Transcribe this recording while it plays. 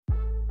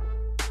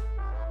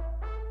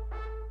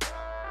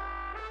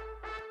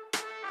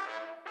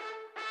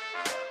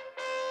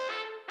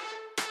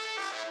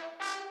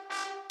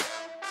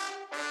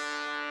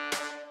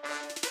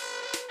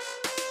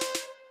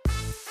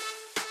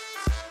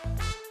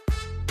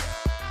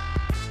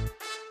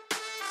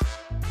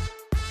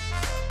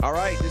All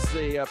right, this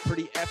is a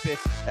pretty epic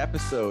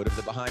episode of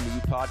the Behind the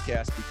U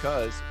podcast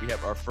because we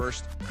have our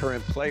first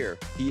current player.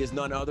 He is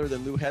none other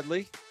than Lou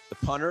Hedley, the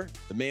punter,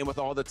 the man with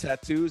all the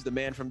tattoos, the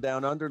man from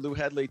down under. Lou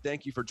Hedley,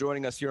 thank you for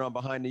joining us here on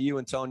Behind the U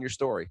and telling your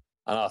story.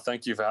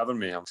 Thank you for having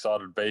me. I'm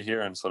excited to be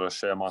here and sort of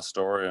share my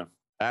story.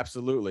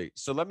 Absolutely.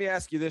 So let me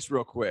ask you this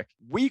real quick.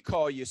 We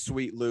call you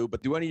Sweet Lou,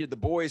 but do any of the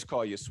boys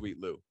call you Sweet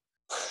Lou?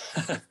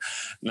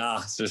 Nah,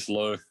 it's just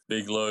Lou.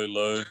 Big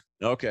Lou.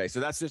 Okay, so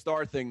that's just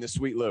our thing, the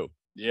Sweet Lou.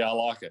 Yeah, I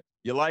like it.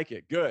 You like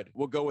it? Good.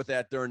 We'll go with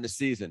that during the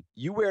season.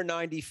 You wear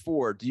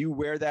 94. Do you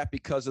wear that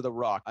because of The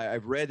Rock?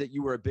 I've read that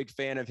you were a big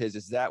fan of his.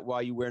 Is that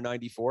why you wear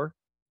 94?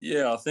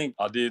 Yeah, I think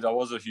I did. I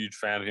was a huge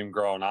fan of him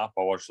growing up.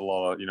 I watched a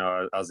lot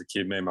of, as a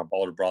kid, me and my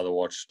older brother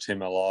watched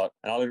him a lot.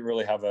 And I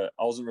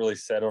wasn't really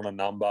set on a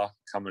number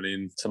coming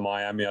into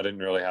Miami. I didn't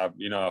really have,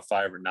 a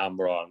favorite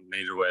number. I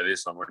need to wear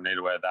this, I need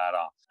to wear that.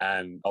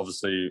 And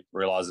obviously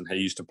realizing he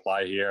used to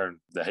play here and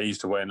that he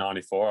used to wear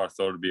 94, I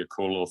thought it'd be a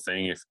cool little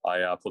thing if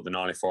I put the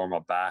 94 on my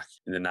back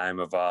in the name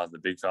of the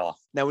big fella.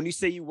 Now, when you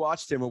say you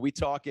watched him, are we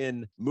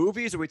talking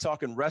movies or are we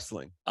talking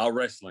wrestling?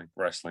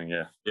 Wrestling,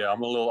 yeah. Yeah,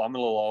 I'm a little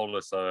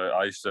older, so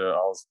I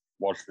was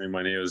watching him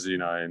when he was,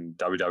 in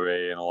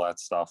WWE and all that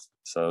stuff.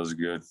 So it was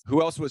good.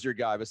 Who else was your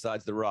guy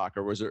besides The Rock,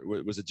 or was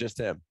it just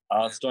him?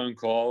 Stone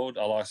Cold.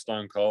 I like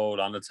Stone Cold,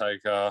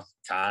 Undertaker,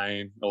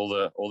 Kane, all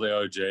the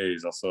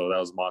OGs. I saw that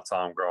was my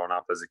time growing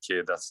up as a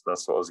kid. That's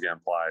what was getting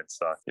played.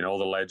 So, all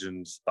the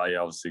legends, they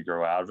obviously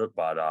grew out of it,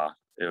 but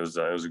it was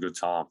a good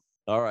time.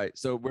 All right.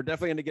 So we're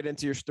definitely going to get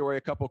into your story.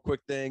 A couple quick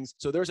things.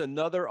 So there's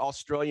another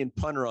Australian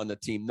punter on the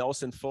team,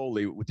 Nelson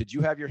Foley. Did you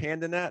have your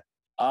hand in that?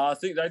 I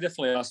think they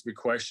definitely asked me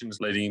questions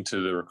leading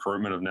into the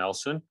recruitment of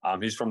Nelson.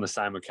 He's from the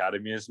same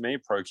academy as me,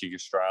 Pro Kick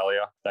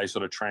Australia. They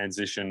sort of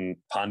transition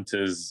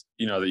punters,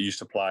 that used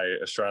to play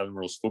Australian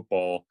rules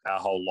football our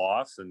whole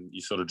life. And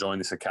you sort of join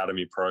this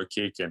academy, Pro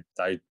Kick, and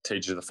they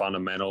teach you the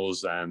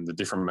fundamentals and the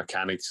different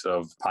mechanics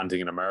of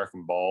punting an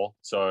American ball.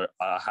 So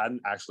I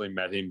hadn't actually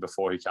met him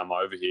before he came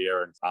over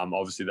here. And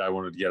obviously they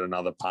wanted to get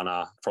another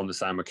punter from the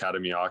same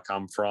academy I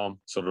come from,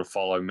 sort of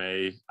follow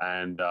me.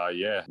 And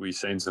we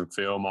seen some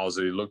film. I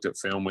looked at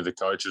film with the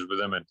coaches with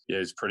him, and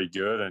he's pretty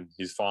good. And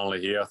he's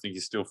finally here. I think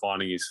he's still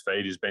finding his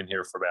feet. He's been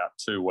here for about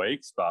 2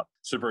 weeks, but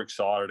super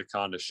excited to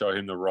kind of show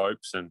him the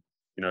ropes and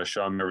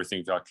show him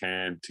everything I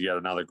can to get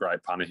another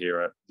great punter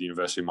here at the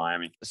University of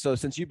Miami. So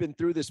since you've been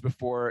through this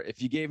before, if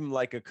you gave him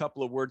like a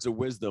couple of words of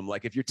wisdom,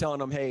 like if you're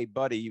telling him, hey,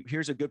 buddy,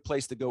 here's a good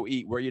place to go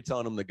eat, where are you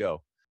telling him to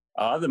go?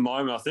 At the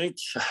moment, I think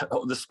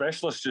the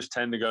specialists just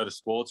tend to go to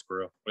Sports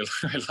Grill. We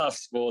love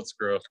Sports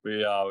Grill.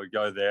 We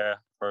go there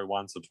probably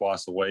once or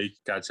twice a week,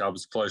 catch up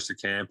as close to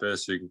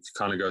campus. You can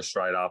kind of go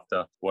straight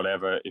after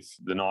whatever. If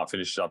the night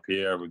finishes up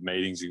here with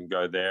meetings, you can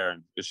go there,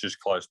 and it's just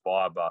close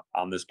by. But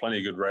there's plenty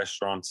of good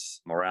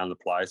restaurants around the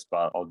place,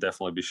 but I'll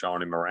definitely be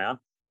showing him around.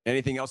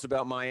 Anything else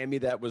about Miami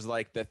that was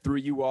like, that threw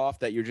you off,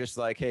 that you're just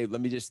like, hey, let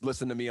me just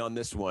listen to me on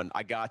this one.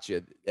 I got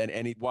you. And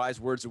any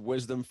wise words of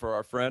wisdom for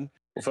our friend?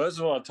 Well, first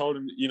of all, I told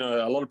him,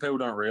 a lot of people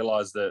don't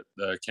realize that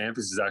the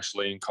campus is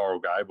actually in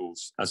Coral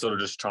Gables. And sort of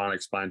just trying to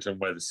explain to him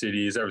where the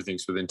city is.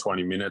 Everything's within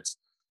 20 minutes,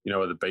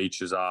 where the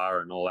beaches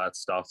are and all that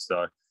stuff.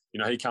 So,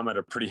 he came at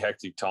a pretty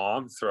hectic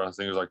time through, I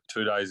think it was like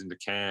 2 days into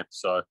camp.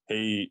 So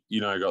he,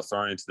 got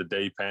thrown into the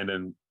deep end.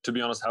 And to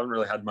be honest, I haven't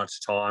really had much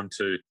time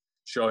to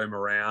show him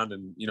around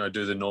and,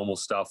 do the normal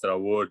stuff that I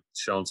would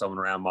showing someone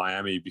around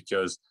Miami,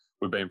 because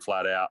we've been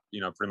flat out,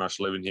 pretty much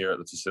living here at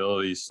the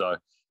facilities. So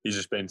he's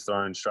just been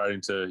thrown straight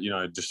into,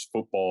 just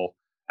football.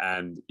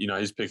 And,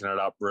 he's picking it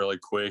up really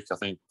quick. I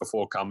think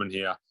before coming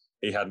here,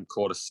 he hadn't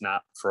caught a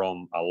snap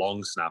from a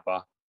long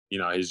snapper.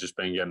 He's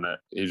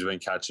been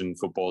catching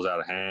footballs out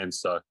of hand.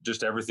 So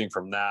just everything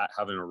from that,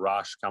 having a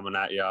rush coming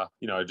at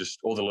you, just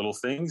all the little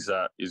things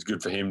that is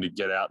good for him to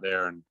get out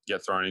there and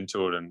get thrown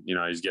into it. And,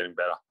 he's getting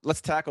better.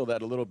 Let's tackle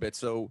that a little bit.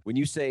 So when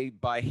you say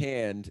by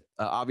hand,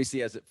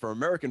 obviously for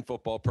American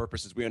football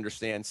purposes, we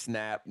understand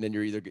snap, and then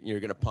you're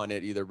going to punt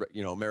it either,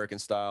 American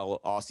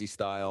style, Aussie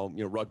style,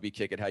 rugby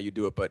kick it, how you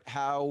do it. But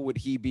how would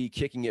he be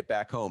kicking it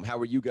back home? How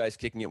are you guys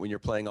kicking it when you're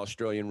playing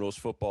Australian rules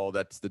football?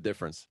 That's the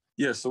difference.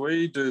 Yeah, so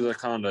we do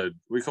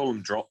we call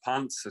them drop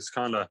punts. It's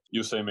kind of,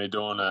 you'll see me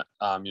doing it,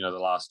 the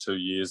last 2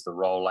 years, the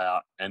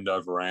rollout end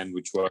over end,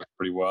 which worked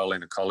pretty well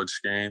in a college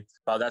scheme.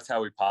 But that's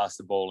how we pass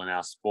the ball in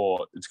our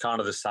sport. It's kind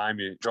of the same.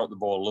 You drop the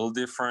ball a little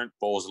different,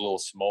 ball's a little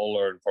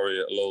smaller, and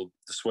probably the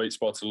sweet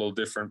spot's a little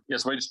different.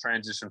 Yes, we just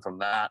transition from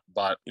that.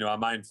 But, our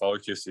main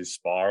focus is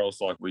spirals.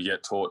 Like, we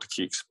get taught to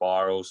kick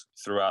spirals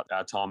throughout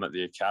our time at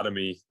the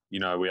academy.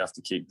 We have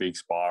to kick big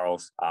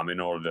spirals in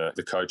order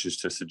the coaches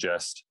to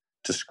suggest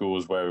to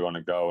schools where we want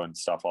to go and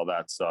stuff like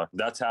that. So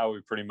that's how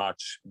we pretty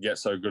much get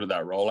so good at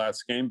that rollout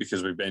scheme,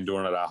 because we've been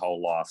doing it our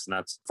whole lives. And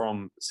that's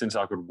since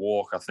I could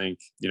walk. I think,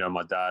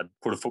 my dad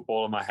put a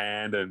football in my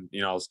hand, and,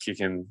 I was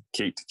kicking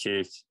kick to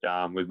kick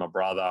with my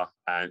brother,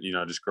 and,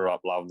 just grew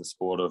up loving the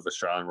sport of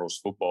Australian rules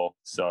football.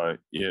 So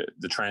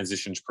the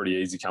transition's pretty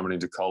easy coming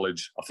into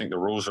college. I think the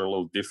rules are a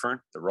little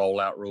different. The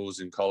rollout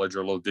rules in college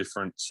are a little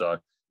different. So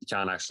you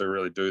can't actually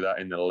really do that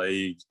in the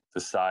league to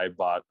say,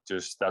 but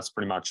just that's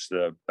pretty much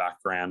the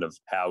background of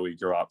how we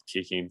grew up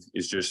kicking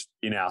is just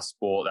in our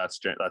sport. That's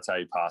how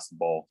you pass the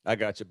ball. I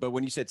got you. But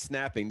when you said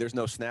snapping, there's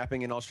no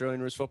snapping in Australian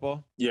rules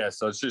football? Yeah,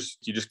 so it's just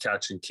you just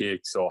catching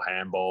kicks or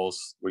handballs,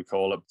 we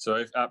call it. So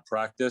if at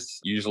practice,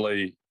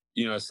 usually,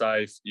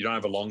 say if you don't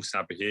have a long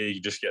snapper here, you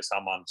just get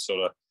someone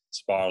sort of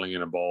spiraling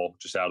in a ball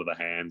just out of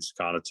the hands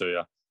kind of to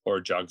you, or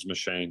a jugs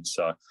machine.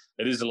 So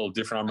it is a little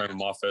different. I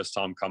remember my first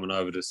time coming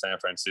over to San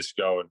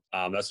Francisco,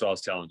 and that's what I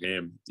was telling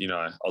him.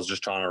 I was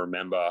just trying to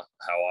remember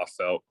how I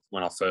felt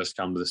when I first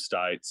come to the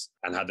States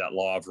and had that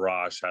live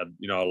rush, had,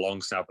 a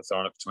long snapper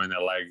throwing it between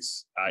their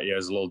legs. It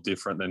was a little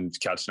different than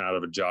catching out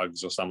of a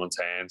jugs or someone's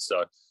hand.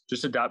 So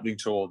just adapting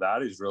to all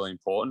that is really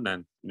important.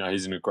 And,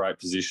 he's in a great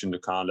position to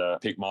kind of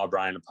pick my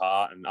brain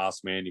apart and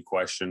ask me any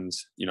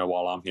questions,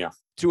 while I'm here.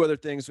 Two other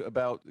things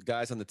about the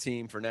guys on the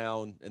team for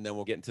now, and then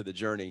we'll get into the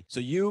journey. So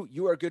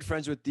you are good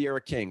friends with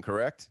D'Eriq King,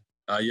 correct?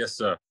 Yes,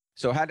 sir.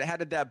 So how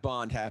did that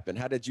bond happen?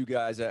 How did you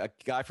guys, a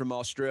guy from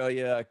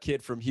Australia, a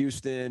kid from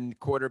Houston,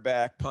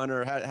 quarterback,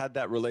 punter, how did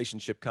that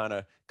relationship kind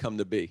of come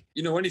to be?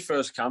 When he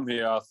first come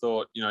here, I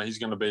thought, he's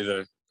going to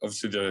be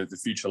obviously the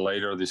future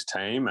leader of this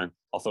team. And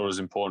I thought it was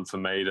important for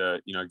me to,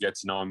 get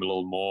to know him a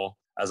little more.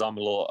 As I'm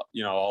a little,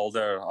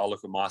 older, I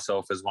look at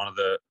myself as one of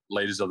the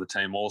leaders of the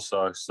team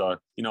also. So,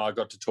 I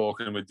got to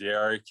talking with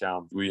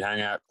D'Eriq. We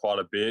hang out quite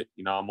a bit.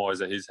 I'm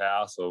always at his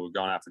house or we're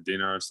going out for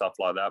dinner and stuff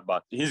like that.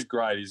 But he's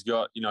great. He's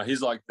got,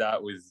 he's like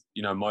that with,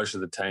 most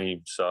of the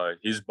team. So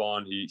his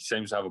bond, he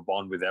seems to have a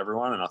bond with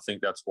everyone. And I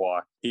think that's why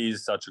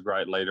he's such a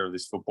great leader of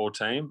this football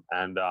team.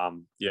 And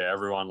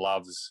everyone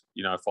loves,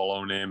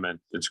 following him, and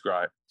it's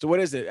great. So what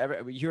is it?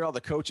 You hear all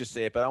the coaches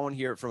say it, but I want to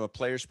hear it from a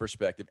player's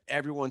perspective.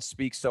 Everyone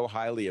speaks so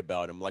highly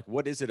about him. Like,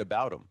 what is it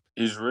about him?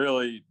 He's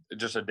really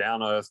just a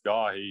down-to-earth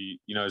guy. He,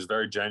 is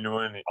very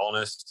genuine,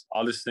 honest.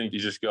 I just think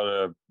he's just got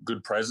a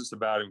good presence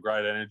about him,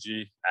 great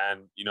energy,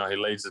 and, he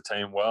leads the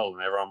team well,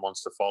 and everyone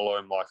wants to follow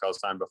him. Like I was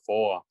saying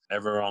before,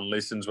 everyone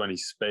listens when he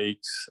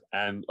speaks,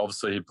 and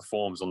obviously he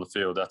performs on the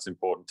field. That's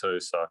important too.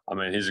 So,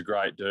 he's a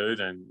great dude,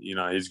 and,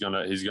 he's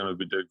gonna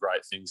do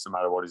great things no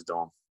matter what he's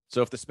doing.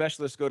 So if the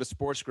specialists go to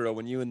Sports Grill,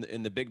 when you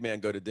and the big man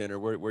go to dinner,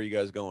 where are you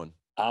guys going?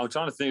 I'm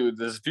trying to think.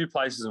 There's a few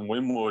places in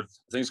Wynwood.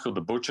 I think it's called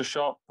the Butcher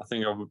Shop. I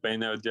think I've been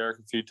there with D'Eriq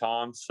a few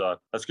times, so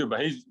that's good.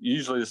 But he's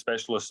usually the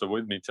specialists are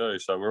with me too,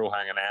 so we're all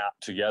hanging out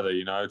together.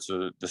 It's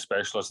the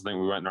specialists. I think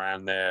we went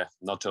around there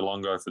not too long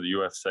ago for the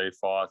UFC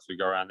fights. We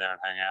go around there and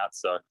hang out.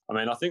 So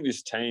I think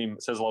this team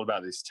says a lot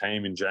about this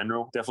team in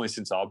general. Definitely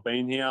since I've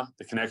been here,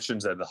 the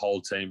connections that the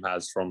whole team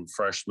has from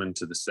freshmen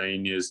to the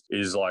seniors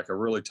is like a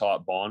really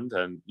tight bond.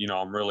 And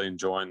I'm really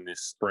enjoying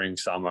this spring,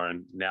 summer,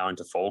 and now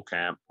into fall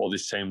camp. What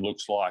this team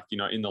looks like.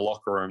 In the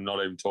locker room,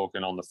 not even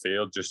talking on the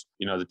field, just,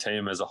 the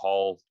team as a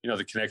whole,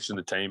 the connection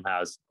the team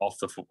has off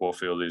the football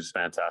field is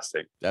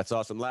fantastic. That's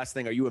awesome. Last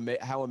thing,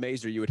 how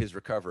amazed are you at his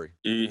recovery?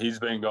 He's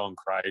been going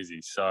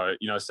crazy. So,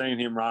 seeing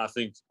him run, I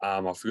think,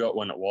 I forgot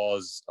when it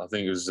was. I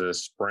think it was the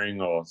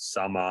spring or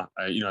summer.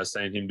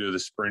 Seeing him do the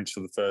sprints for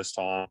the first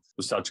time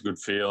was such a good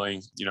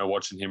feeling,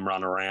 watching him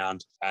run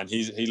around. And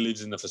he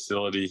lives in the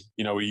facility.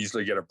 We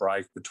usually get a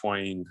break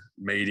between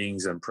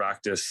meetings and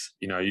practice.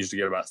 Usually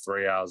get about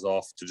 3 hours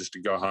off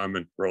to go home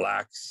and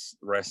relax,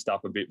 rest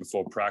up a bit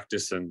before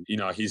practice. And,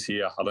 he's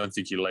here. I don't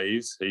think he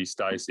leaves. He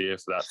stays here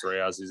for that 3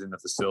 hours. He's in the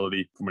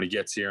facility from when he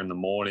gets here in the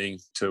morning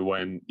to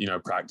when,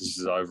 practice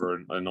is over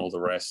and all the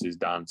rest is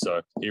done.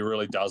 So he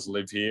really does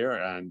live here,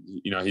 and,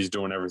 he's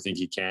doing everything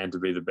he can to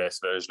be the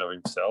best version of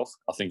himself.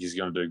 I think he's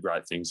going to do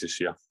great things this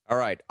year. All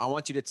right. I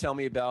want you to tell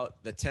me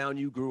about the town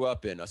you grew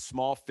up in, a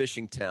small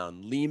fishing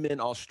town, Lehman,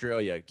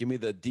 Australia. Give me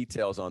the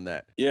details on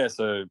that. Yeah,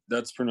 so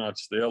that's pretty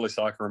much the earliest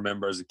I can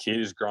remember as a kid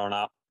is growing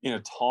up in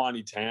a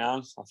tiny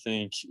town. I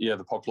think,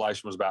 the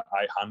population was about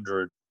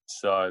 800.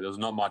 So there was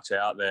not much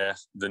out there.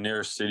 The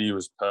nearest city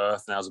was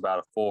Perth, and that was about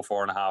a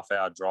 4.5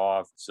 hour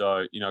drive.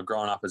 So,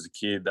 growing up as a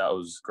kid, that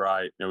was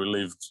great. We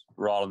lived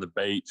right on the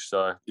beach.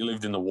 So you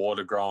lived in the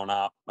water growing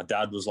up. My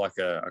dad was like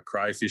a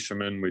cray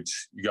fisherman,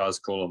 which you guys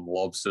call them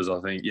lobsters,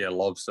 I think. Yeah,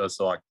 lobsters.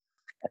 So I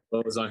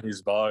was on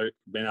his boat,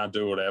 being able to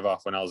do whatever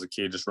when I was a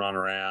kid, just run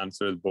around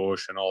through the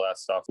bush and all that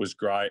stuff was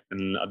great.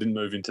 And I didn't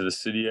move into the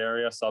city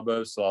area,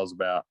 suburbs, so I was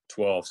about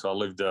 12. So I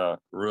lived a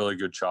really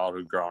good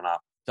childhood growing up.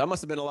 That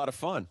must have been a lot of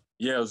fun.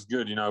 Yeah, it was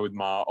good. With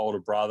my older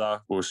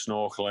brother, we were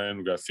snorkeling,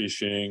 we go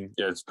fishing.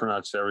 Yeah, it's pretty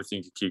much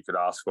everything a kid could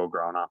ask for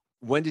growing up.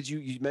 When did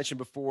you mentioned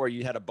before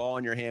you had a ball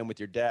in your hand with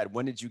your dad.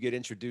 When did you get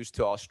introduced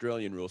to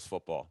Australian rules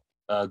football?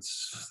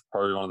 That's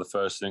probably one of the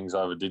first things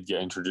I ever did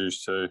get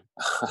introduced to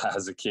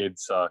as a kid.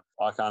 So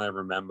I can't ever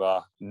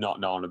remember not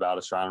knowing about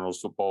Australian rules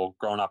football.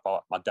 Growing up,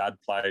 my dad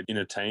played in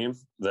a team.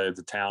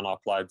 The town I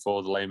played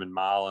for, the Lehman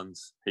Marlins,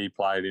 he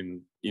played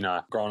in,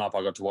 growing up,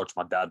 I got to watch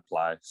my dad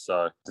play.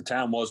 So the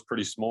town was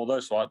pretty small though.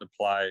 So I had to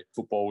play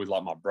football with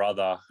like my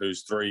brother,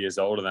 who's 3 years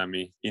older than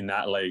me in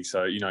that league.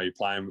 So, you're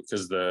playing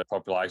because the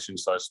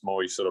population's so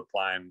small, you're sort of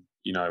playing,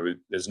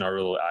 there's no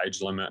real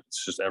age limit.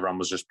 It's just everyone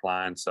was just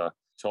playing. So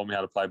taught me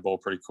how to play ball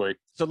pretty quick.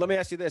 So let me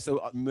ask you this.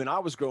 So when I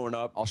was growing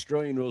up,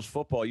 Australian rules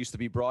football used to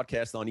be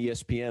broadcast on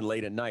ESPN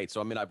late at night.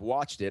 So, I mean, I've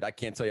watched it. I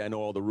can't tell you I know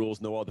all the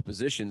rules, know all the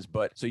positions.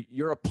 But so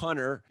you're a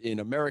punter in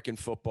American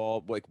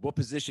football. Like, what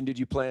position did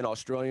you play in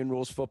Australian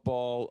rules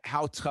football?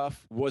 How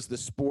tough was the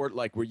sport?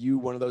 Like, were you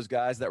one of those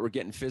guys that were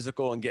getting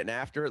physical and getting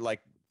after it?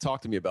 Like,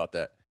 talk to me about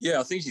that. Yeah,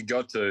 I think you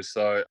got to.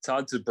 So it's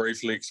hard to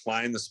briefly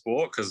explain the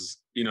sport because,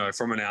 you know,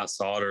 from an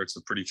outsider, it's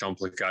a pretty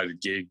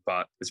complicated gig,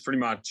 but it's pretty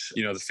much,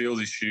 you know, the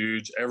field is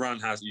huge. You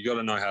got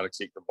to know how to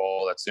kick the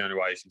ball. That's the only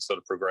way you can sort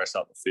of progress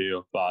up the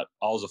field. But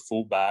I was a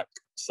fullback.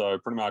 So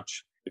pretty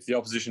much if the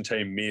opposition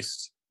team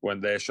missed when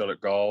they're shot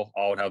at goal,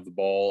 I would have the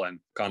ball and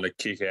kind of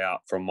kick out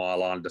from my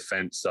line of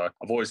defence. So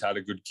I've always had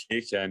a good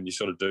kick, and you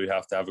sort of do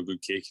have to have a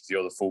good kick if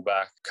you're the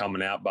fullback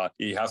coming out, but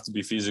you have to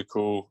be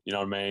physical. You know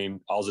what I mean?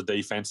 I was a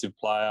defensive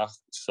player,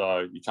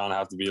 so you kind of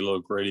have to be a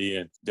little gritty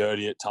and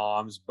dirty at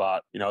times,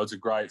 but, you know, it's a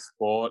great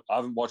sport. I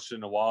haven't watched it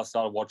in a while. I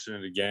started watching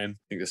it again.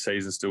 I think the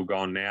season's still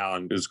going now,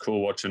 and it was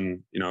cool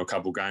watching, you know, a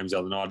couple games the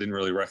other night. I didn't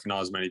really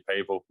recognise many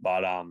people,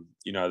 but,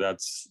 you know,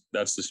 that's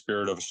the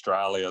spirit of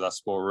Australia. That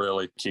sport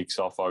really kicks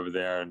off over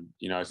there. And,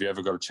 you know, if you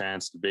ever got a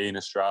chance to be in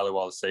Australia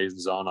while the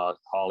season's on, I'd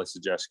highly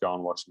suggest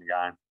going watching the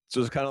game. So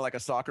it's kind of like a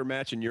soccer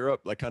match in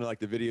Europe, like kind of like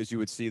the videos you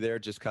would see there,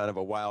 just kind of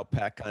a wild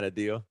pack kind of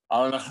deal.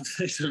 I don't know. I've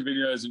seen some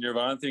videos in Europe.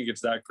 I don't think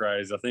it's that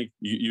crazy. I think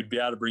you'd be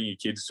able to bring your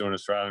kids to an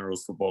Australian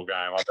rules football game.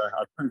 I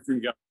don't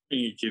think I'm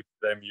bringing your kids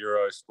to them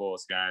Euro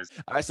sports games.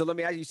 All right, so let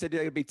me ask you, you said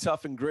it'd be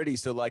tough and gritty.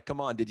 So, like, come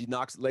on, did you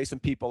lay some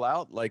people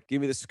out? Like, give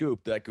me the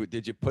scoop. Like,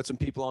 did you put some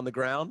people on the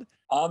ground?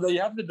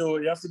 You have to do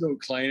it. You have to do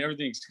it clean.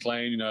 Everything's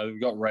clean. You know, we've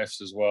got refs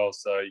as well,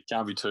 so you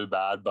can't be too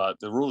bad. But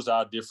the rules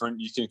are different.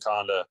 You can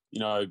kind of, you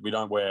know, we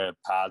don't wear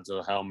pads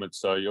or helmets,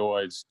 so you're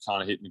always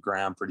kind of hitting the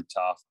ground pretty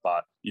tough.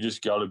 But you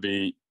just got to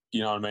be,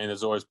 you know what I mean?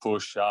 There's always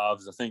push,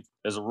 shoves. I think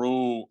there's a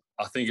rule.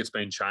 I think it's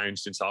been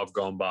changed since I've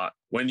gone, but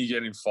when you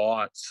get in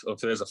fights, or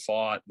if there's a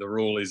fight, the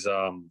rule is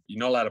you're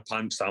not allowed to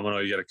punch someone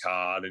or you get a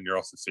card and you're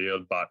off the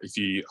field. But if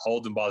you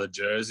hold them by the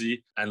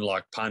jersey and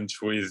like punch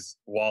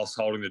whilst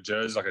holding the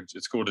jersey,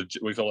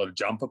 we call it a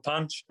jumper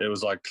punch. It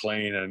was like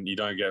clean and you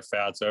don't get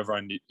fouled. So if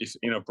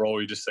in a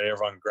brawl, you just see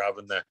everyone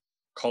grabbing the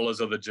collars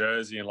of the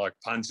jersey and like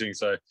punching.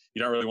 So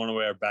you don't really want to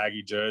wear a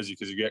baggy jersey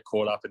because you get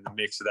caught up in the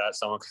mix of that.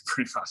 Someone can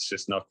pretty much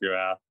just knock you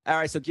out. All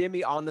right. So give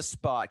me on the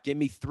spot, give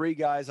me 3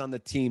 guys on the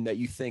team that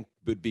you think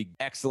would be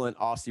excellent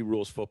Aussie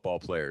rules football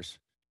players.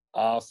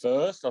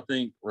 First, I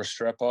think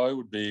Restrepo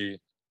would be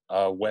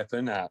a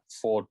weapon at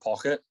forward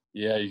pocket.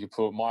 Yeah, you could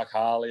put Mike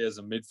Harley as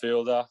a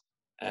midfielder.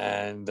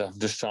 And I'm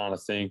just trying to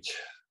think,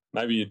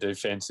 maybe a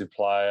defensive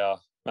player.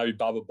 Maybe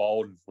Bubba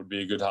Bolden would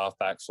be a good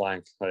halfback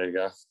flank. There you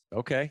go.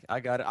 Okay, I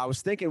got it. I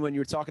was thinking when you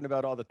were talking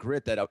about all the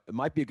grit that it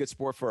might be a good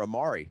sport for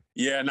Amari.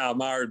 Yeah, no,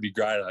 Amari would be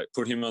great. I'd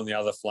put him on the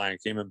other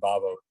flank. Him and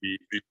Bubba would be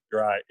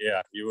great.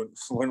 Yeah, you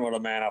wouldn't want to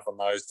man up on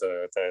those two,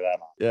 I'll tell you that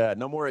much. Yeah,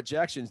 no more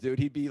ejections, dude.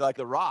 He'd be like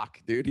The Rock,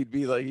 dude. He'd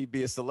be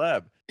a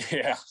celeb.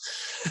 Yeah.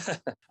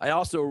 I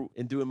also,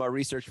 in doing my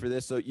research for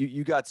this, so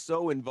you got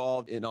so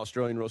involved in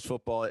Australian rules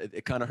football,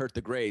 it kind of hurt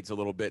the grades a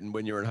little bit and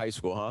when you were in high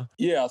school, huh?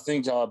 Yeah, I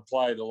think I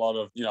played a lot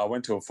of, you know, I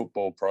went to a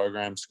football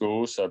program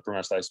school, so pretty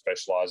much they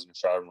specialise in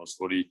Australian rules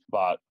footy.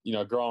 But, you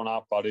know, growing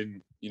up, I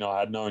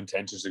had no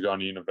intentions to go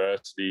to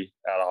university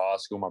out of high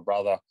school. My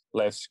brother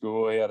left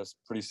school. He had a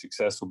pretty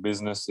successful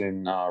business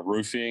in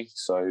roofing,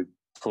 so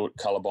put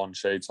ColourBond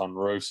sheets on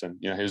roofs, and,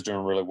 you know, he was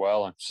doing really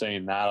well. And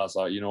seeing that, I was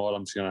like, you know what,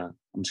 I'm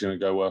just gonna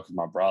go work with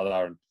my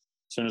brother. And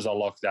as soon as I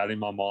locked that in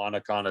my mind,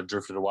 I kind of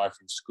drifted away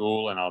from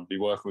school, and I'd be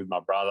working with my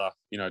brother,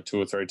 you know,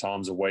 2 or 3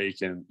 times a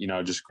week, and, you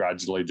know, just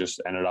gradually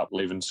just ended up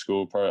leaving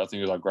school. I think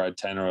it was like grade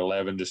 10 or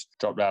 11, just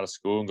dropped out of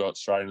school and got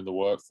straight into the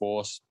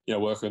workforce. You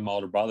know, working with my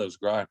older brother was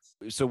great.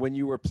 So when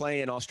you were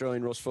playing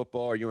Australian rules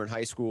football or you were in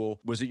high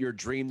school, was it your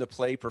dream to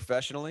play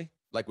professionally?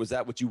 Like, was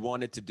that what you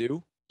wanted to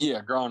do? Yeah,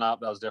 growing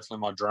up, that was definitely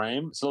my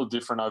dream. It's a little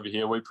different over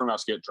here. We pretty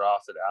much get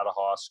drafted out of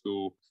high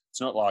school.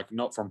 It's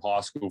not from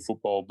high school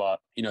football, but,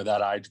 you know,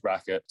 that age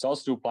bracket. So I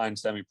was still playing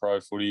semi-pro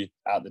footy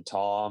at the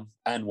time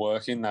and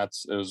working. It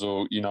was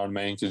all, you know what I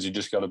mean? Because you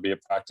just got to be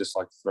at practice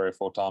like 3 or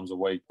 4 times a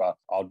week. But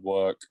I'd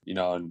work, you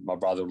know, and my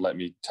brother would let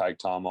me take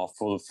time off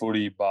for the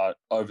footy. But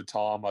over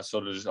time, I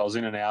was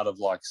in and out of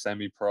like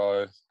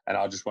semi-pro. And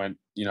I just went,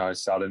 you know,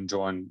 started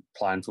enjoying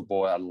playing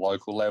football at a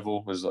local level.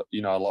 It was,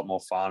 you know, a lot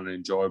more fun and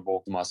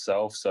enjoyable for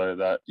myself. So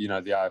that, you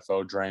know, the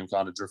AFL dream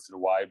kind of drifted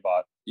away.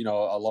 But, you know,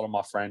 a lot of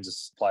my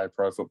friends play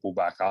pro football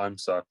back home.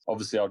 So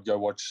obviously I'd go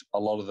watch a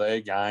lot of their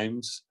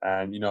games.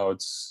 And, you know,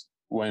 it's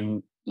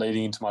when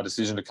leading into my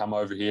decision to come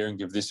over here and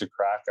give this a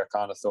crack, I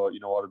kind of thought, you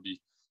know what, it'd be,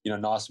 you know,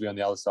 nice to be on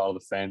the other side of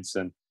the fence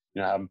and,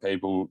 you know, having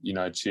people, you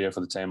know, cheer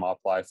for the team I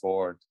play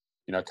for. And,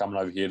 you know, coming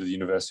over here to the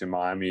University of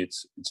Miami,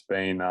 it's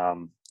been,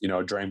 you know,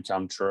 a dream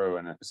come true.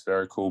 And it's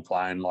very cool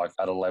playing like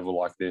at a level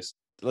like this.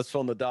 Let's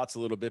fill in the dots a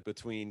little bit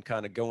between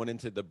kind of going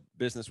into the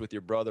business with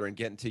your brother and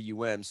getting to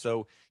UM.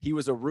 So he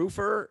was a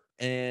roofer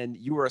and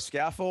you were a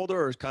scaffolder,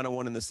 or is kind of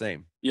one and the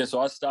same? Yeah, so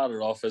I started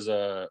off as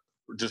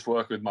just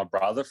working with my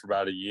brother for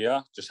about a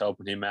year, just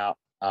helping him out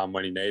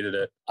when he needed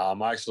it. I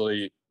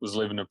actually was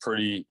living a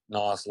pretty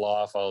nice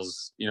life. I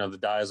was, the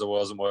days I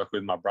wasn't working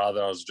with my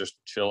brother, I was just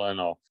chilling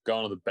or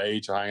going to the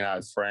beach or hanging out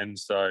with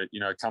friends. So,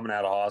 coming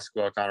out of high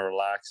school, I kind of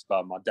relaxed.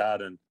 But my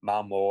dad and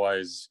mum were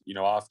always,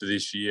 after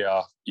this year,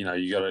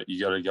 you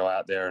gotta go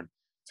out there and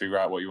figure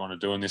out what you want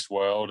to do in this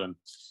world. And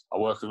I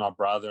worked with my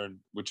brother, and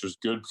which was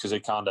good because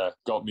it kind of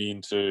got me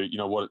into,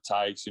 what it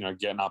takes,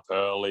 getting up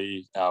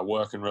early,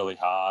 working really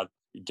hard.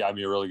 It gave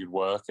me a really good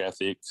work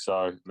ethic.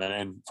 So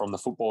then from the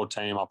football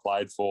team I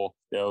played for,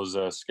 there was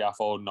a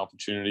scaffolding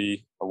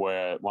opportunity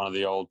where one of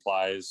the old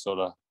players sort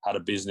of had a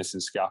business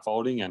in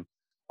scaffolding, and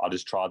I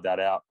just tried that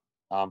out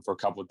for a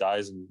couple of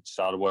days and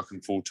started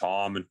working full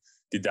time and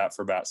did that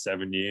for about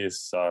 7 years.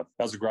 So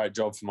that was a great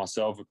job for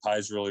myself. It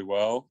pays really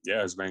well.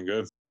 Yeah, it's been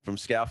good. From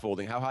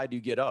scaffolding, how high do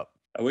you get up?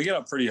 We get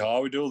up pretty high.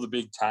 We do all the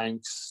big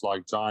tanks,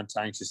 like giant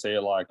tanks. You see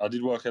it I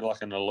did work at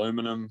an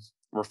aluminum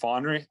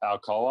refinery,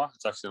 Alcoa.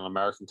 It's actually an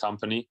American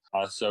company.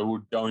 So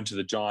we'd go into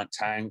the giant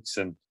tanks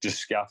and just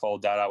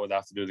scaffold that out. We'd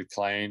have to do the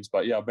cleans.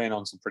 But yeah, I've been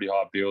on some pretty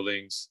high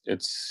buildings.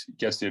 It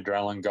gets the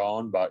adrenaline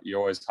going, but you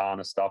always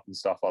harness up and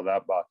stuff like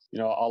that. But,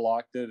 I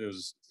liked it. It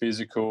was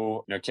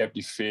physical, kept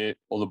you fit.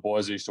 All the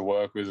boys I used to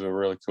work with were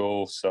really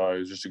cool. So it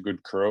was just a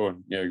good crew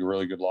and, a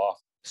really good life.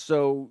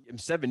 So in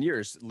 7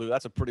 years, Lou,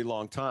 that's a pretty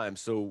long time.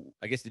 So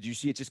I guess, did you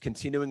see it just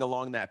continuing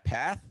along that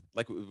path?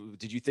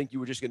 Did you think you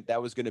were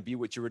that was going to be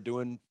what you were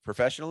doing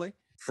professionally?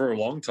 For a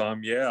long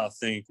time, yeah. I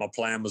think my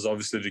plan was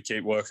obviously to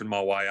keep working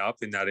my way up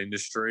in that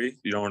industry.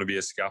 You don't want to be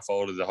a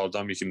scaffolder the whole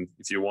time. You can,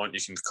 if you want, you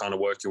can kind of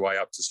work your way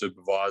up to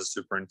supervisor,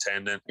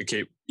 superintendent, and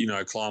keep,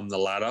 climbing the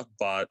ladder.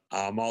 But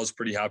I was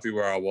pretty happy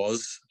where I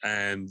was.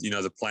 And,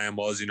 the plan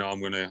was, I'm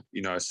going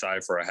to,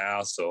 save for a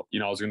house, or,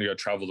 I was going to go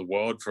travel the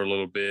world for a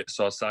little bit.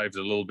 So I saved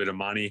a little bit of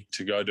money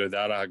to go do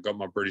that. I got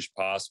my British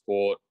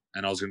passport,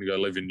 and I was going to go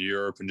live in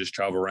Europe and just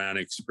travel around and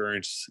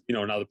experience,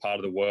 another part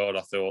of the world.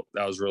 I thought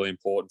that was really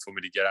important for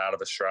me to get out of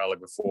Australia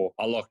before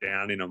I locked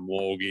down in a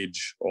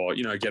mortgage or,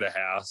 get a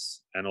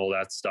house and all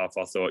that stuff.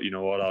 I thought,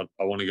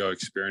 I want to go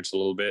experience a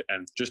little bit.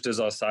 And just as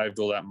I saved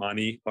all that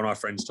money, one of my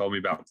friends told me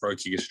about Pro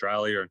Kick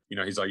Australia.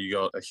 And, he's like, you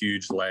got a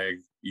huge leg.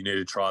 You need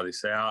to try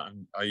this out.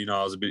 And,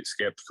 I was a bit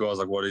skeptical. I was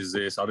like, what is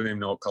this? I didn't even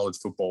know what college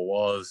football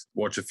was.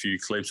 Watch a few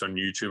clips on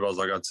YouTube. I was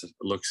like, it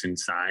looks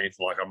insane.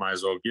 I might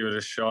as well give it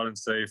a shot and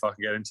see if I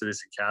can get into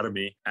this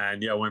academy.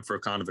 And, I went for a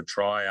kind of a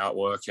tryout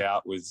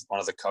workout with one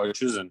of the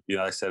coaches. And,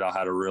 they said I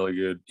had a really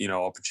good,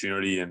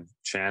 opportunity and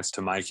chance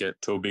to make it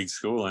to a big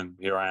school. And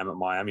here I am at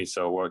Miami.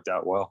 So it worked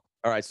out well.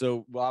 All right.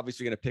 So we're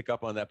obviously going to pick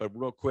up on that, but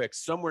real quick,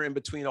 somewhere in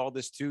between all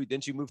this too,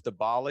 didn't you move to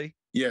Bali?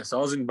 Yes, I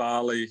was in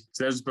Bali.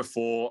 So that was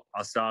before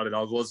I started.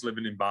 I was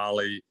living in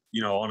Bali,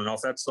 on and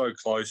off. That's so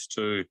close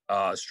to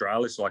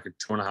Australia. It's like a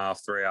 2.5,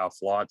 3 hour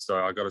flight. So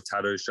I got a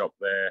tattoo shop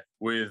there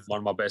with one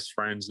of my best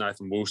friends,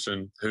 Nathan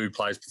Wilson, who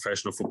plays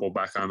professional football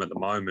back home at the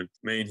moment.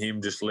 Me and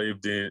him just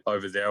lived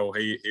over there. Well,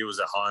 he was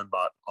at home,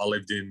 but I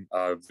lived in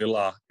a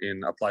villa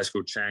in a place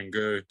called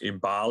Canggu in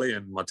Bali,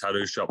 and my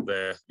tattoo shop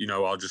there,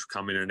 I'll just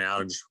come in and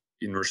out and just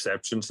in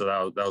reception.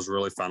 So that was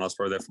really fun. I was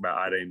probably there for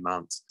about 18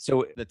 months.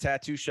 So the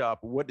tattoo shop,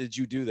 what did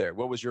you do there?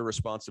 What was your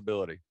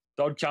responsibility?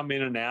 So I'd come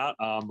in and out.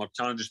 I'd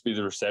kind of just be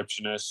the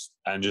receptionist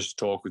and just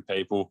talk with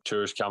people,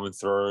 tourists coming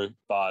through.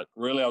 But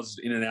really, I was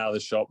in and out of the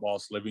shop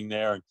whilst living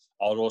there. And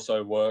I'd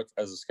also work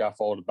as a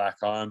scaffolder back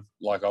home.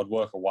 I'd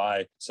work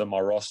away. So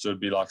my roster would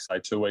be say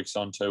 2 weeks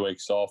on, 2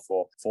 weeks off,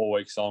 or 4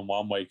 weeks on,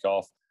 1 week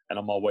off. And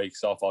on my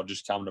weeks off, I'll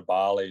just come to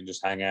Bali and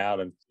just hang out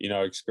and,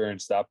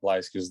 experience that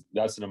place, because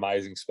that's an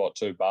amazing spot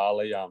too,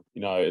 Bali.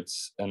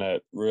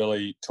 It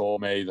really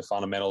taught me the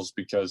fundamentals,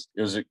 because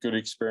it was a good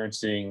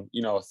experiencing,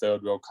 a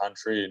third world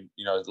country and,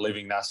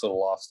 living that sort of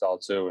lifestyle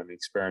too and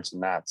experiencing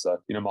that. So,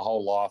 my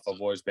whole life,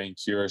 I've always been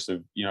curious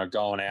of,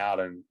 going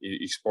out and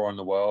exploring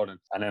the world.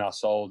 And then I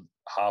sold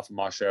half of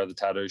my share of the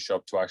tattoo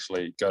shop to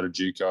actually go to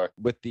JUCO.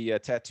 With the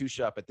tattoo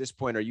shop at this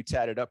point, are you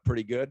tatted up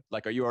pretty good?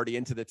 Are you already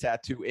into the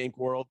tattoo ink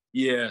world?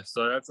 Yeah,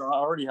 so I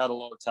already had a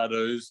lot of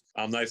tattoos.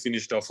 They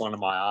finished off one of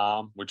my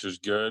arm, which was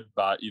good.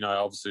 But,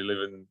 obviously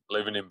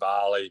living in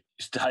Bali,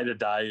 day to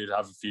day, you'd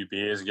have a few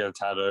beers and get a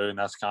tattoo, and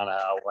that's kind of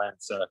how it went.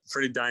 So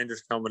pretty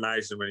dangerous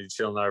combination when you're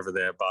chilling over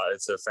there, but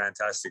it's a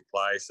fantastic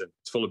place and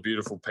it's full of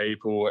beautiful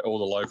people. All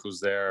the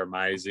locals there are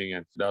amazing,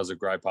 and that was a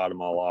great part of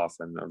my life,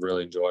 and I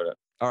really enjoyed it.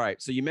 All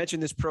right. So you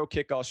mentioned this Pro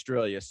Kick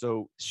Australia.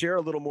 So share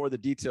a little more of the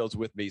details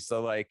with me.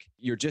 So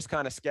you're just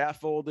kind of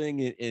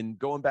scaffolding and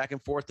going back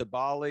and forth to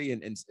Bali,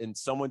 and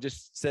someone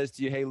just says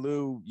to you, hey,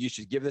 Lou, you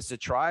should give this a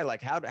try.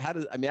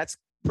 That's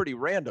pretty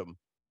random.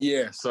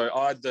 Yeah. So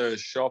I had the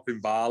shop in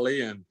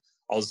Bali, and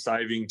I was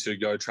saving to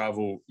go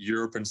travel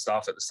Europe and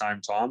stuff at the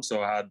same time.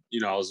 So I had,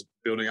 I was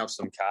building up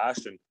some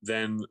cash, and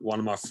then one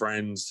of my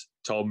friends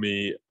told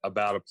me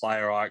about a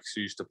player I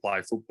actually used to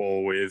play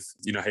football with.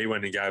 He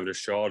went and gave it a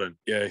shot, and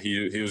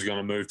he was going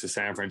to move to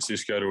San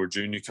Francisco to a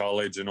junior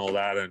college and all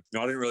that. And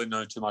I didn't really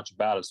know too much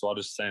about it. So I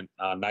just sent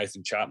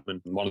Nathan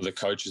Chapman, one of the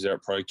coaches there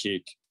at Pro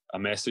Kick, a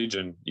message,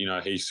 and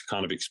he's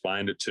kind of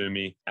explained it to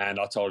me. And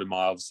I told him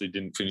I obviously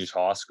didn't finish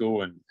high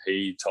school, and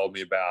he told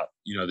me about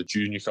the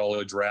junior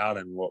college route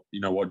and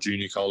what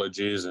junior college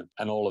is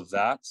and all of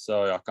that.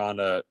 So I kind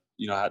of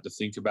had to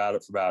think about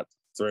it for about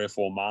 3 or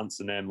 4 months.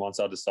 And then once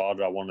I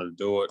decided I wanted to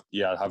do it,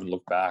 I haven't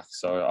looked back.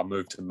 So I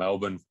moved to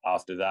Melbourne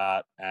after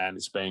that, and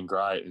it's been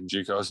great. And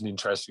JUCO was an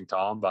interesting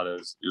time, but it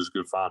was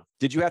good fun.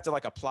 Did you have to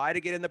apply to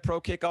get in the Pro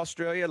Kick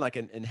Australia?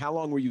 And how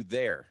long were you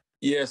there?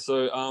 Yeah,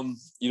 so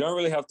you don't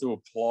really have to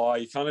apply.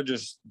 You kind of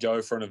just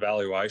go for an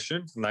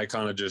evaluation, and they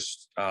kind of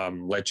just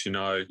let you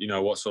know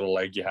what sort of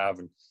leg you have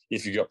and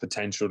if you've got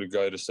potential to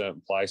go to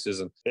certain places.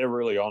 And they're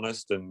really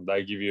honest, and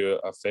they give you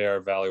a fair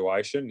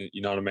evaluation.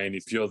 You know what I mean?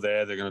 If you're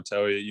there, they're going to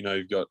tell you,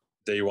 you've got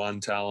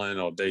D1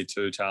 talent or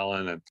D2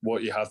 talent and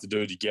what you have to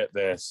do to get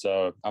there.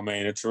 So, I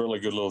mean, it's a really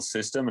good little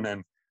system. And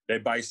then they're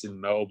based in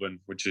Melbourne,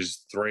 which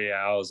is 3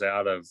 hours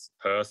out of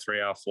Perth,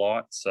 3-hour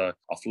flight. So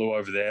I flew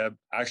over there.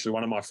 Actually,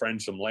 one of my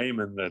friends from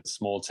Lehman, the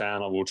small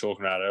town we were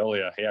talking about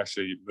earlier, he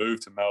actually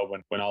moved to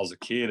Melbourne when I was a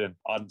kid, and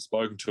I hadn't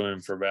spoken to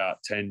him for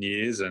about 10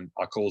 years. And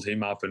I called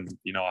him up, and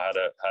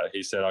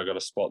he said I got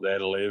a spot there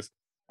to live,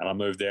 and I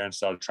moved there and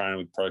started training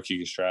with Pro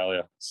Kick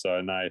Australia.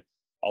 So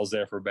I was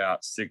there for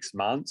about 6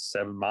 months,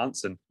 7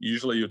 months, and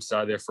usually you'd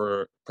stay there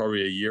for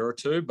probably a year or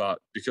two. But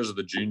because of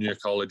the junior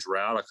college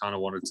route, I kind of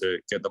wanted to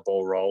get the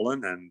ball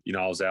rolling, and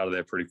I was out of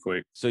there pretty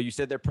quick. So you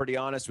said they're pretty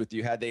honest with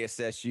you. How'd they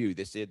assess you?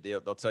 They said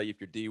they'll tell you if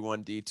you're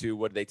D1, D2.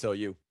 What did they tell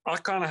you? I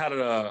kind of had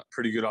a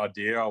pretty good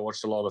idea. I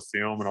watched a lot of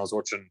film, and I was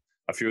watching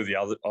a few of the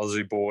other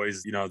Aussie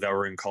boys, they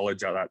were in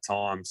college at that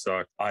time.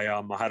 So I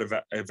had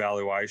an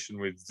evaluation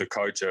with the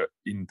coach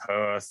in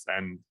Perth,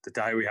 and the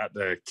day we had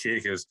the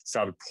kick, it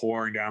started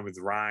pouring down with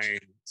rain.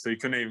 So you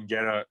couldn't even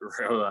get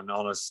an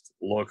honest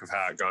look of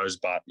how it goes.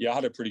 But I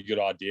had a pretty good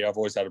idea. I've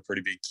always had a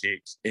pretty big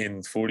kick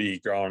in footy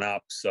growing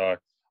up. So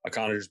I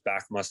kind of just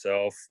backed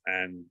myself,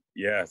 and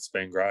it's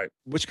been great.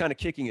 Which kind of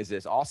kicking is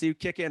this? Aussie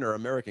kicking or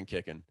American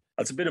kicking?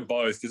 It's a bit of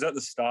both, because at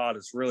the start,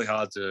 it's really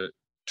hard to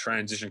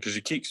transition because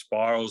you kick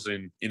spirals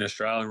in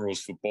Australian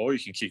rules football. You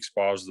can kick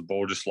spirals of the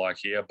ball just like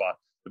here, but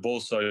the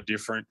ball's so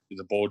different.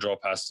 The ball drop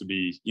has to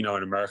be,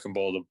 an American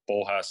ball, the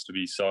ball has to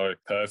be so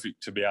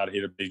perfect to be able to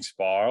hit a big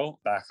spiral.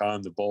 Back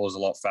home, the ball is a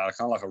lot fatter,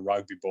 kind of like a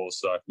rugby ball.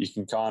 So you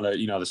can kind of,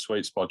 the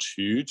sweet spot's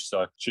huge.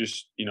 So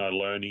just,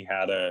 learning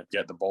how to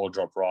get the ball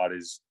drop right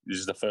is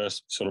the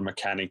first sort of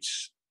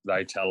mechanics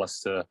they tell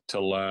us to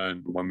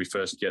learn when we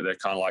first get there,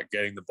 kind of like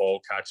getting the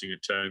ball, catching it,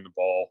 turning the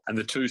ball. And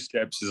the 2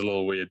 steps is a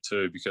little weird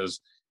too, because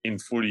in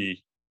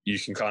footy, you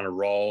can kind of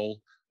roll.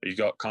 You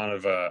got kind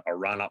of a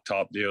run-up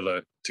type deal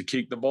to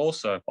kick the ball.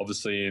 So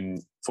obviously in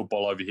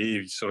football over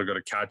here, you sort of got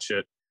to catch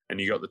it,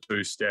 and you got the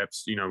 2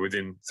 steps,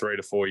 within 3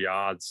 to 4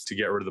 yards to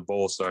get rid of the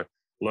ball. So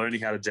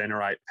learning how to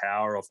generate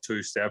power off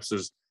 2 steps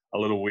is a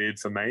little weird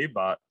for me,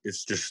 but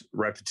it's just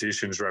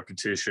repetitions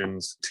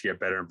to get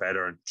better and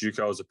better. And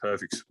JUCO was a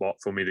perfect spot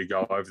for me to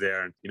go over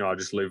there. And, I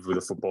just lived with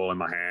a football in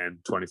my hand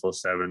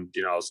 24/7.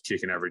 I was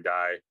kicking every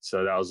day.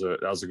 So that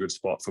was a good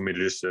spot for me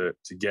to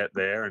get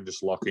there and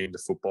just lock into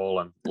football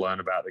and learn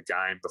about the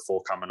game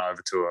before coming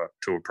over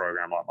to a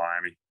program like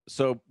Miami.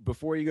 So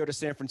before you go to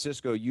San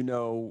Francisco,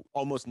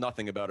 almost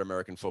nothing about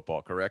American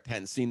football, correct?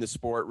 Hadn't seen the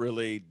sport,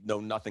 really know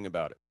nothing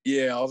about it.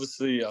 Yeah,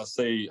 obviously I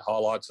see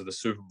highlights of the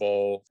Super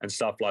Bowl and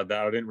stuff like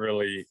that.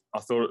 I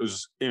thought it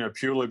was,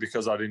 purely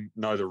because I didn't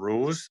know the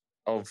rules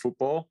of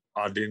football.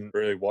 I didn't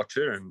really watch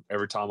it, and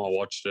every time I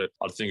watched it,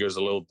 I'd think it was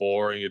a little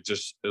boring. It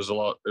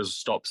was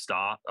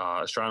stop-start.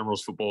 Australian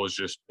rules football is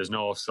just, there's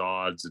no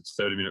offsides. It's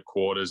 30-minute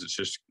quarters. It's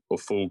just a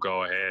full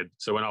go-ahead.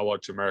 So when I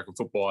watch American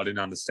football, I didn't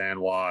understand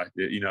why,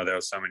 there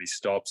were so many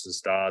stops and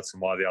starts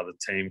and why the other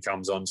team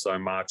comes on so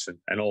much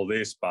and all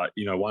this. But,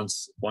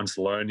 once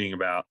learning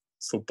about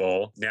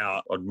football, now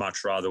I'd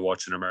much rather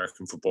watch an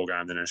American football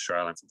game than an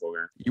Australian football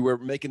game. You were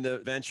making the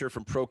venture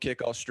from Pro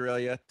Kick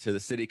Australia to the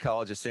City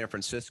College of San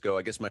Francisco.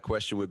 I guess my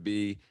question would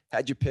be,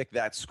 how'd you pick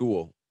that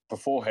school?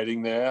 Before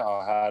heading there,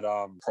 I had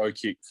Pro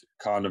Kick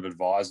kind of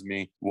advised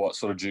me what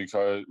sort of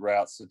JUCO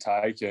routes to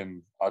take,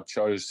 and I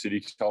chose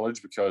City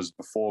College because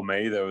before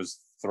me there was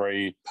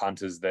 3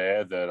 punters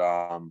there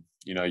that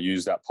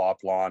used that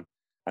pipeline.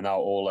 And they were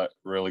all at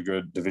really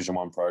good Division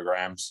 1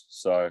 programs.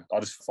 So I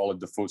just followed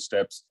the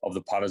footsteps of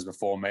the punters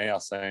before me. I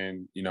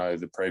seen,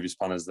 the previous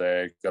punters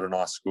there got a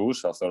nice school.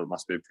 So I thought it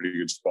must be a pretty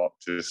good spot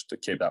just to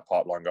keep that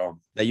pipeline going.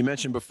 Now, you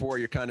mentioned before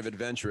you're kind of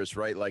adventurous,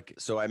 right?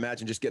 So I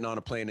imagine just getting on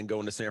a plane and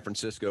going to San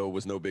Francisco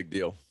was no big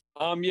deal.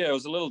 It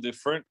was a little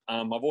different.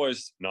 I've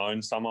always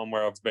known someone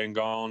where I've been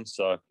going.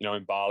 So,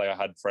 in Bali, I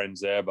had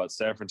friends there, but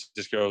San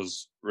Francisco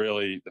was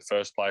really the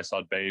first place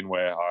I'd been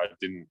where I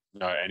didn't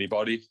know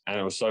anybody. And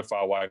it was so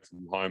far away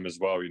from home as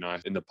well,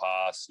 in the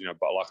past,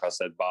 but like I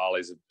said,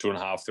 Bali's a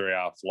 2.5, 3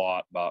 hour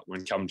flight. But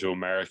when come to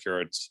America,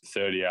 it's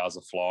 30 hours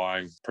of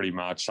flying pretty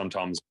much,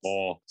 sometimes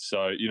more.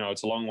 So,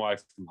 it's a long way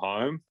from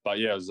home. But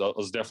yeah, I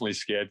was definitely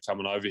scared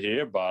coming over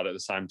here. But at the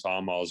same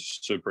time, I was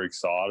super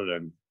excited,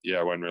 and yeah,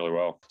 it went really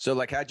well. So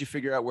like, how'd you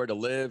figure out where to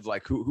live?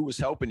 Like who was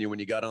helping you when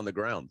you got on the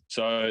ground?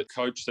 So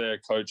coach there,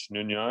 Coach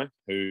Nuno,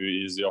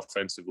 who is the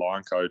offensive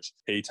line coach,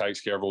 he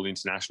takes care of all the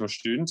international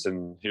students,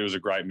 and he was a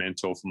great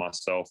mentor for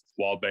myself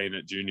while being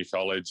at junior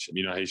college.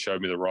 He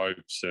showed me the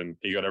ropes and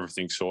he got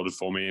everything sorted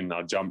for me. And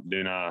I jumped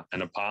in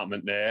an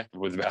apartment there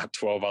with about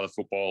 12 other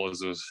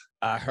footballers.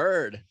 I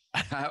heard.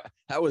 How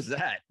was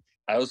that?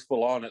 I was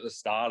full on at the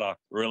start. I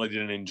really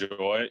didn't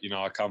enjoy it.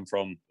 I come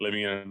from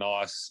living in a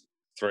nice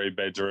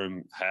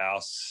 3-bedroom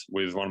house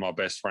with one of my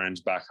best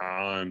friends back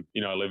home,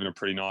 living a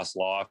pretty nice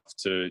life,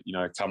 to,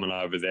 coming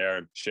over there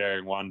and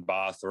sharing one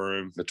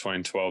bathroom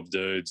between 12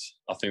 dudes.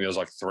 I think there was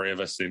like 3 of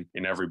us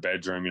in every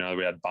bedroom.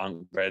 We had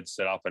bunk beds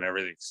set up and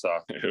everything. So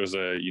it was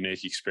a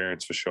unique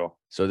experience for sure.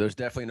 So there's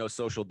definitely no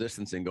social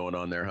distancing going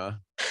on there, huh?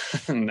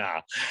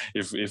 Nah.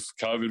 If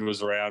COVID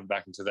was around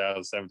back in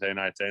 2017,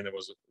 18,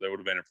 there would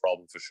have been a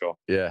problem for sure.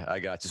 Yeah, I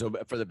got you. So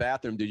for the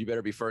bathroom, dude, you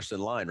better be first in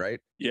line, right?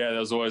 Yeah, there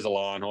was always a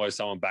line, always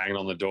someone banging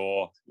on the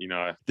door,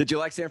 Did you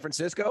like San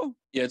Francisco?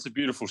 Yeah, it's a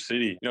beautiful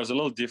city. It was a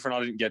little different.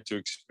 I didn't get to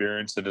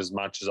experience it as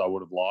much as I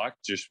would have liked,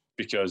 just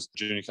because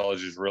junior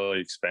college is really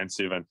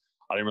expensive, and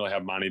I didn't really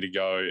have money to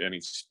go and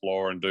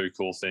explore and do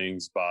cool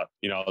things. But,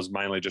 I was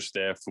mainly just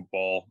there,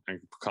 football, and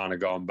kind of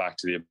going back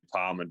to the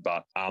apartment.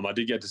 But I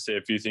did get to see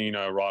a few things,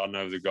 riding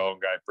over the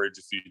Golden Gate Bridge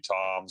a few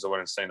times. I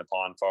went and seen the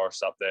pine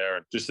forest up there.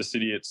 And just the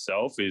city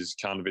itself is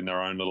kind of in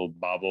their own little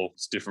bubble.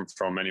 It's different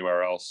from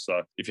anywhere else.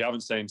 So if you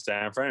haven't seen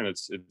San Fran,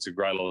 it's a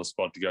great little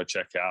spot to go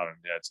check out. And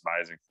yeah, it's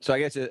amazing. So I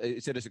guess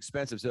it said it's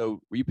expensive.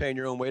 So were you paying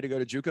your own way to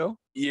go to JUCO?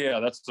 Yeah,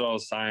 that's what I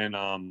was saying.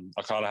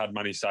 I kind of had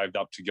money saved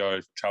up to go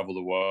travel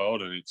the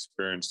world and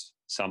experience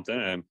something,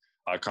 and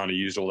I kind of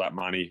used all that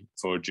money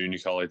for junior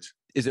college.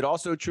 Is it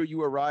also true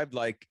you arrived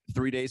like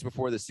 3 days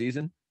before the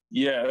season?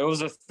 Yeah, it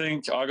was a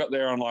thing. I got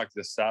there on like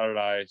the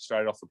Saturday,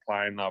 straight off the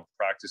plane,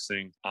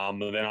 practicing.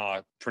 And then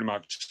I pretty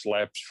much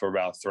slept for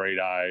about 3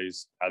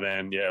 days. And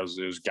then, yeah, it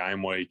was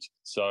game week.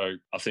 So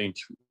I think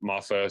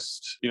my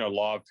first,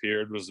 live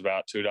period was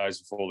about 2 days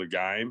before the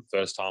game.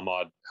 First time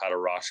I'd had a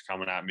rush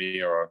coming at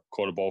me or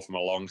caught a ball from a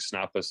long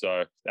snapper.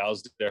 So that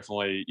was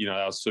definitely,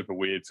 that was super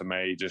weird for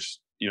me. Just,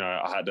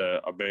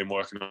 I've been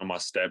working on my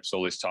steps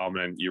all this time,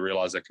 and you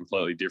realize they're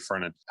completely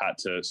different, and had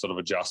to sort of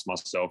adjust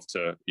myself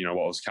to,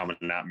 what was coming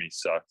at me.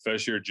 So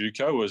first year at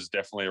JUCO was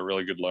definitely a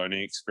really good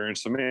learning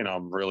experience for me. And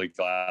I'm really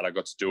glad I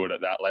got to do it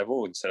at that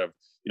level instead of,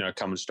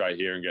 coming straight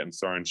here and getting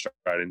thrown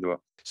straight into it.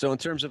 So in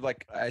terms of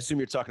like, I assume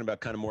you're talking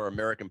about kind of more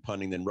American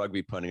punting than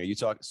rugby punting. Are you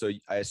talking? So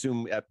I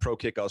assume at Pro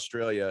Kick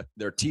Australia,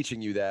 they're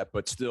teaching you that,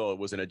 but still it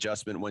was an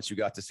adjustment once you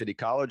got to City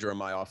College, or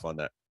am I off on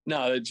that?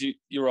 No,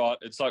 you're right.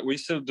 It's like we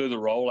still do the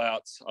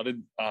rollouts. I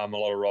did a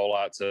lot of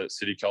rollouts at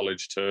City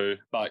College too,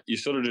 but you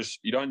sort of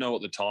you don't know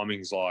what the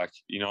timing's like.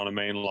 You know what I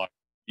mean? Like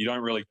you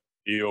don't really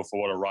feel for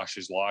what a rush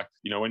is like.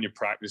 When you're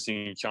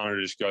practicing, you kind of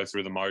just go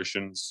through the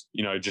motions,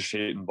 just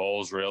hitting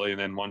balls really. And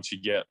then once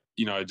you get,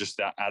 just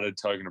that added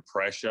token of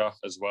pressure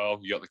as well,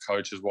 you got the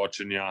coaches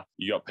watching you,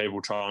 you got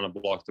people trying to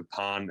block the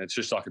punt. It's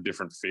just like a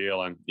different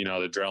feel, and, the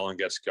adrenaline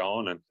gets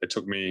going. And it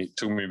took me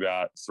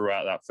about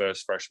throughout that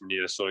first freshman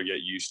year to sort of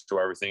get used to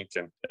everything.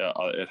 And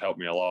it helped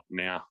me a lot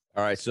now.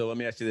 All right. So let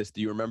me ask you this.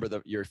 Do you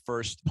remember your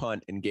first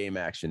punt in game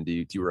action?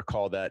 Do you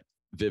recall that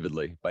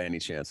vividly by any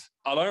chance?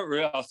 I don't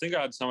really. I think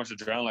I had so much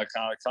adrenaline,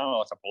 kind of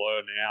like a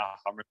blur now.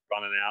 I'm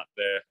running out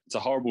there. It's a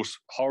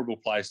horrible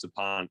place to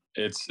punt.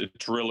 It's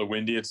really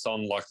windy. It's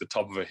on like the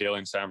top of a hill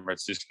in San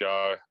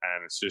Francisco,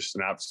 and it's just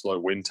an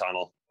absolute wind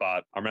tunnel.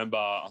 But I remember,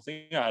 I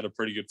think I had a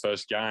pretty good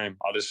first game.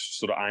 I just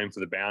sort of aimed for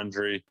the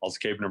boundary. I was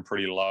keeping them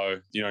pretty low.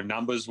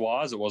 Numbers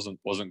wise, it wasn't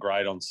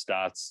great on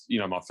stats,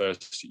 my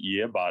first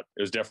year, but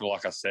it was definitely,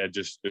 like I said,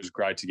 it was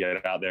great to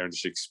get out there and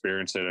just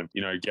experience it and,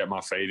 get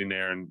my feet in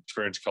there and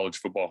experience college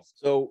football.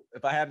 So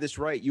if I have this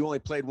right, you only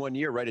played 1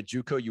 year, right? At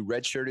JUCO, you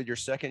redshirted your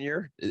second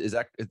year.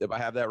 If I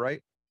have that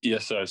right?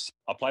 Yes, so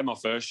I played my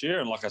first year,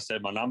 and like I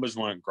said, my numbers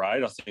weren't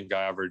great. I think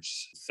I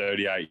averaged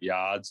 38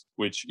 yards,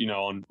 which,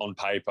 on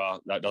paper,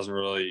 that doesn't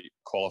really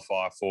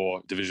qualify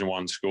for Division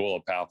 1 school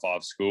or Power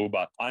 5 school,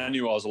 but I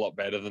knew I was a lot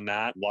better than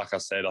that. Like I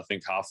said, I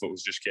think half of it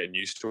was just getting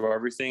used to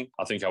everything.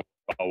 I think if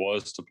I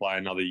was to play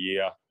another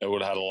year, it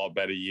would have had a lot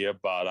better year,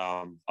 but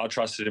I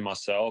trusted in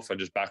myself and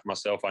just backed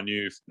myself. I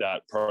knew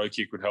that Pro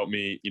Kick would help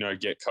me,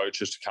 get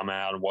coaches to come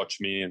out and watch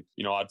me, and,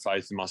 I had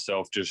faith in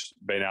myself, just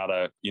being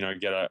able to,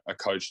 get a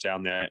coach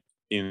down there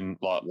in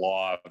like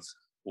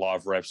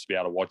live reps to be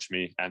able to watch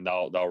me, and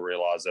they'll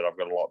realize that I've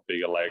got a lot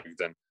bigger leg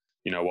than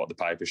what the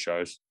paper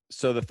shows.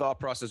 So the thought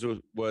process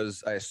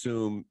was I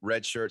assume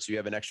red shirt, so you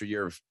have an extra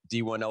year of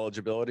D1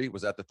 eligibility.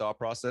 Was that the thought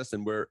process?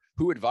 And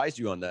who advised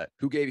you on that?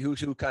 Who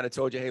kind of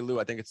told you, hey Lou,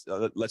 I think it's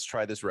let's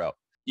try this route?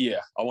 Yeah,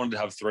 I wanted to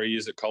have 3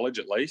 years at college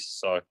at least.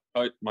 So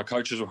my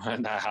coaches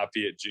weren't that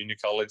happy at junior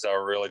college. They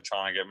were really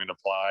trying to get me to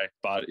play.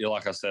 But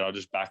like I said, I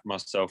just backed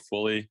myself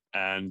fully.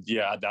 And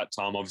yeah, at that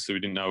time, obviously, we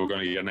didn't know we were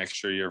going to get an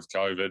extra year of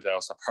COVID,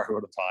 else I probably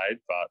would have played.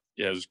 But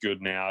yeah, it was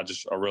good now.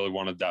 I really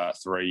wanted that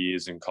 3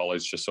 years in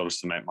college to sort of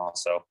cement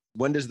myself.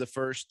 When does the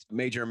first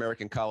major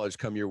American college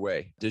come your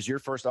way? Does your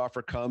first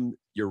offer come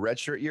your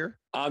redshirt year?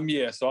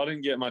 Yeah, so I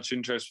didn't get much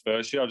interest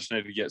first year. I just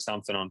needed to get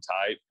something on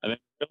tape. And then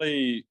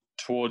really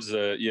towards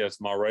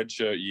it's my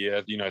redshirt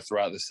year,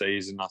 throughout the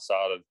season, I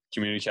started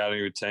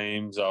communicating with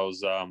teams. I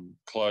was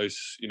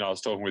close, I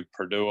was talking with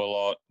Purdue a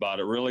lot, but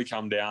it really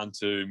come down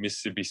to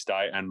Mississippi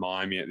State and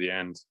Miami at the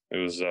end. It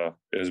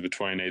was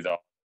between either.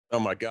 Oh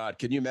my God.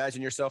 Can you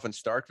imagine yourself in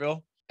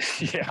Starkville?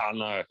 Yeah, I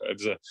know.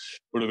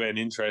 Would have been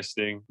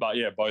interesting. But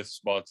yeah, both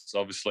spots,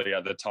 obviously,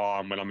 at the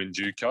time when I'm in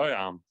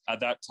JUCO.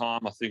 At that time,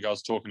 I think I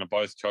was talking to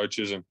both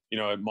coaches and,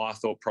 my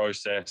thought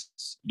process,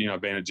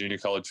 being at junior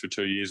college for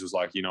 2 years was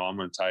like, I'm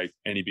going to take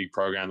any big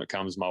program that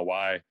comes my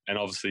way. And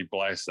obviously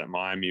blessed that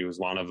Miami was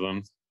one of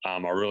them. I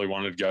really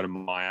wanted to go to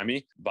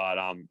Miami, but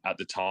at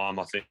the time,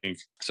 I think,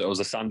 so it was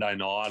a Sunday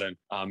night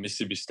and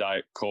Mississippi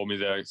State called me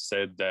there,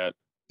 said that,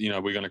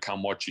 we're going to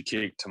come watch you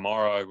kick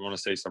tomorrow. We want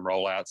to see some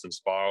rollouts and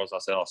spirals. I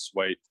said, oh,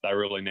 sweet. They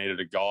really needed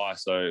a guy.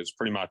 So it was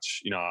pretty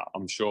much,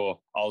 I'm sure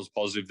I was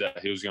positive that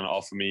he was going to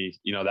offer me,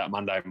 that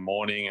Monday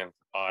morning. And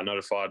I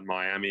notified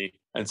Miami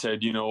and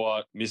said, you know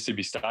what,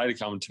 Mississippi State are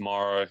coming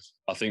tomorrow.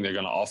 I think they're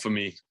going to offer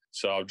me.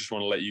 So I just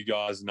want to let you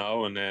guys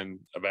know. And then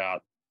about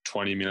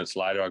 20 minutes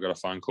later, I got a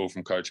phone call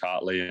from Coach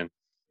Hartley and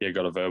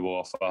got a verbal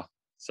offer.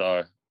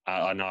 So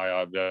I know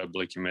I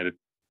verbally committed.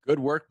 Good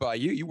work by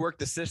you. You worked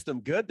the system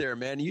good there,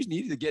 man. You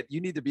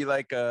need to be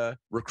like a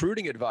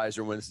recruiting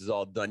advisor when this is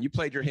all done. You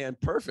played your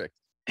hand perfect.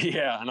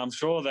 Yeah. And I'm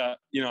sure that,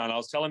 and I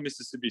was telling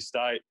Mississippi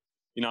State,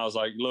 I was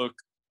like, look,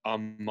 I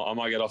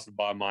might get offered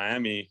by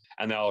Miami.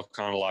 And they were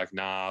kind of like,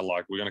 nah,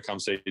 like we're going to come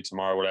see you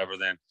tomorrow, whatever.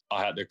 Then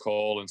I had to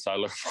call and say,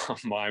 look,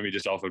 Miami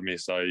just offered me.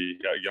 So you're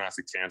going to have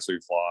to cancel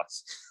your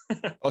flights.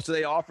 Oh, so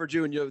they offered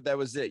you and that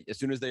was it. As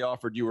soon as they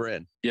offered, you were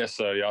in. Yes,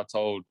 sir. Yeah, I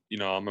told,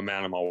 I'm a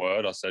man of my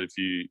word. I said, if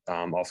you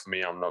offer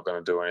me, I'm not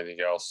going to do anything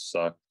else.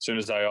 So as soon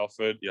as they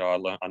offered,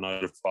 I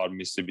notified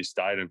Mississippi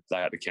State and they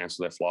had to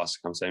cancel their flights to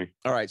come see me.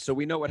 All right. So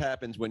we know what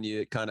happens when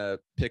you kind of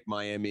pick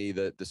Miami,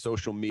 the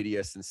social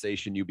media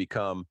sensation you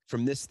become.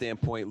 From this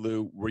standpoint,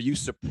 Lou, were you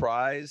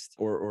surprised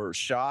or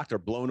shocked or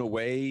blown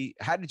away?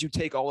 How did you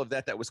take all of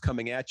that was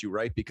coming at you,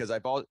 right? Because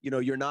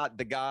you're not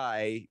the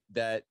guy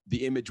that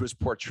the image was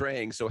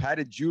portraying. So how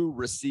did you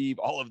receive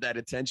all of that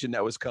attention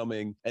that was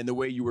coming and the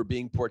way you were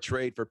being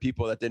portrayed for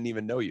people that didn't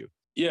even know you?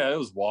 Yeah, it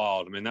was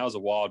wild. I mean, that was a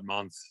wild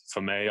month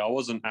for me. I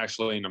wasn't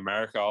actually in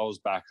America. I was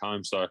back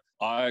home. So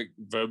I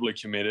verbally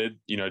committed,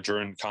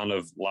 during kind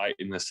of late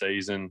in the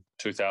season,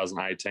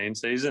 2018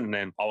 season. And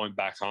then I went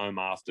back home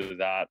after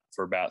that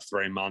for about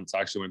 3 months. I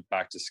actually went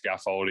back to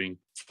scaffolding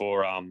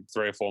for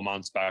 3 or 4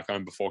 months back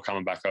home before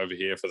coming back over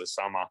here for the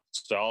summer.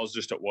 So I was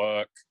just at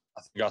work.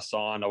 I think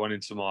I went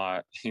into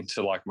my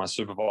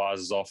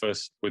supervisor's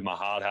office with my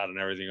hard hat and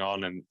everything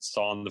on and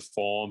signed the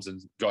forms and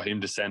got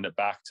him to send it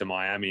back to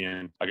Miami.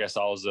 And I guess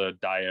I was a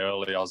day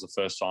early. I was the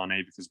first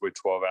signee because we're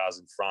 12 hours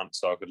in front,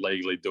 so I could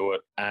legally do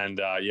it. And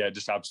it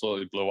just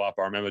absolutely blew up.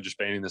 I remember just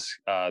being in the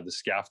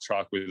SCAF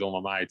truck with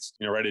all my mates,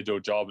 ready to do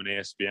a job, and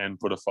ESPN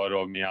put a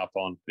photo of me up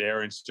on their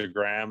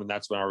Instagram. And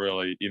that's when I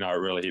really, it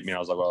really hit me. I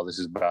was like, well, this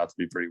is about to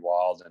be pretty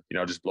wild. And,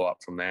 it just blew up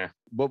from there.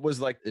 What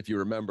was, like, if you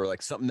remember,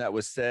 like something that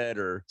was said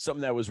or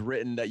something that was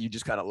written that you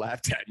just kind of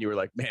laughed at and you were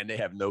like, man, they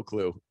have no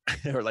clue.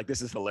 Or like,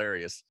 this is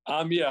hilarious.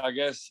 I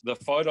guess the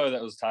photo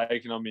that was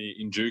taken of me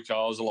in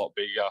JUCO was a lot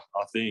bigger,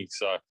 I think.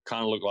 So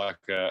kind of looked like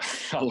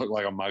I look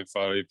like a mug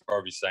photo. You've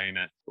probably seen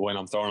it when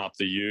I'm throwing up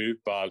the U.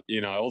 But,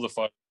 all the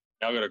photos,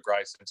 I've got a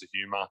great sense of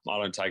humor. I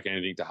don't take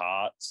anything to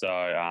heart. So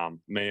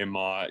me and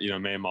my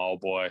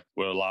old boy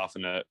were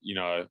laughing at,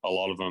 a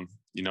lot of them.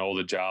 All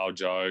the jail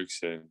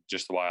jokes and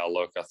just the way I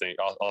look. I think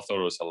I thought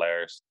it was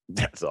hilarious.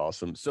 That's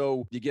awesome.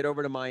 So you get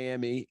over to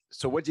Miami.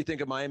 So what do you think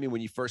of Miami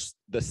when you first,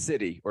 the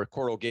city or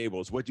Coral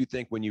Gables? What do you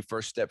think when you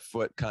first stepped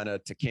foot kind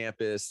of to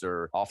campus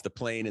or off the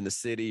plane in the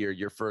city, or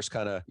your first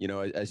kind of,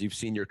 as you've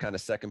seen your kind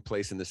of second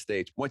place in the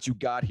States? Once you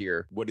got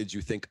here, what did you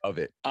think of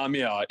it?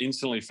 I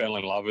instantly fell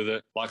in love with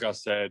it. Like I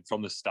said,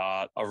 from the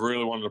start, I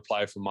really wanted to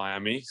play for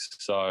Miami.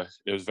 So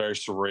it was very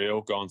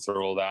surreal going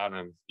through all that.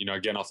 And,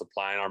 getting off the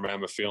plane, I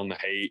remember feeling the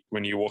heat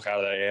when you walk out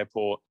of the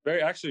airport.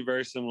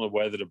 Very similar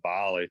weather to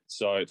Bali.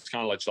 So it's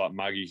kind of like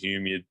muggy,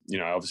 humid.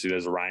 Obviously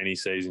there's a rainy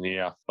season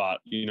here, but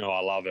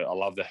I love it. I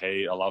love the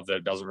heat. I love that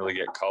it doesn't really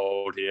get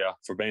cold here.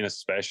 For being a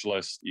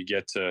specialist, you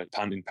get to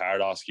punt in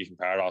paradise, kick in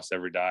paradise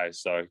every day.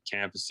 So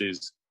campus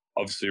is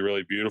obviously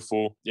really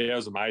beautiful. Yeah, it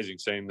was amazing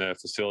seeing the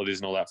facilities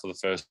and all that for the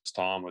first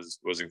time was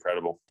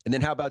incredible. And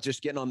then how about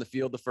just getting on the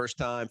field the first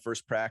time,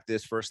 first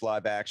practice, first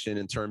live action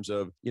in terms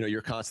of,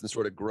 your constant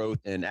sort of growth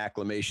and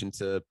acclimation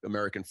to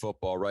American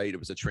football, right? It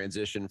was a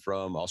transition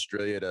from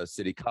Australia to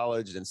City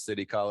College and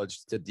City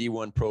College to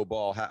D1 Pro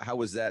Ball. How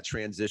was that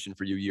transition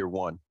for you year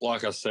one?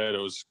 Like I said, it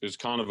was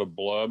kind of a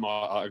blur.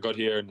 I got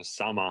here in the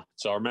summer,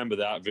 so I remember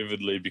that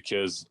vividly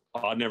because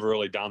I'd never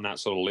really done that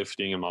sort of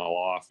lifting in my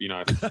life,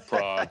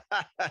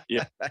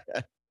 yeah.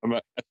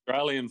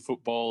 Australian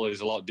football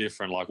is a lot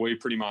different. Like we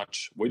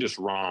just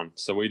run.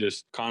 So we're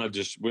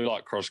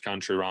like cross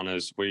country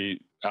runners.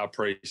 Our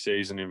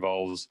pre-season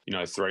involves,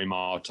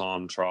 3-mile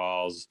time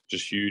trials,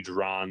 just huge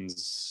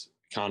runs,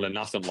 kind of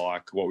nothing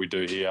like what we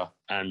do here.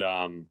 And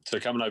so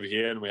coming over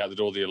here and we had to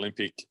do all the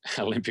Olympic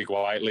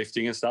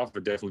weightlifting and stuff,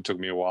 it definitely took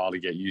me a while to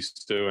get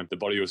used to. And the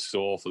body was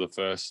sore for the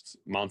first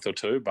month or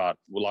two, but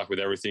like with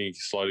everything, you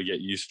slowly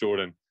get used to it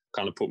and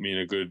kind of put me in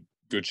a good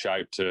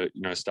shape to,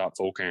 start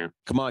full camp.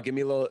 Come on, give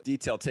me a little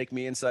detail. Take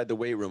me inside the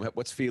weight room.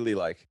 What's Feely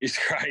like? It's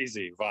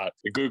crazy, but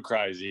a good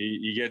crazy.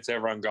 He gets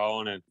everyone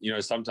going. And,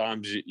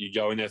 sometimes you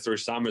go in there through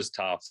summer's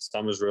tough.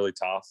 Summer's really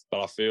tough.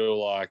 But I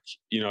feel like,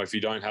 if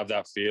you don't have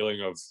that feeling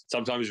of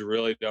sometimes you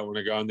really don't want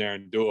to go in there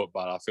and do it.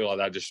 But I feel like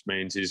that just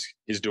means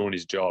he's doing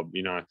his job,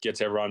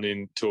 gets everyone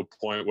into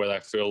a point where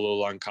they feel a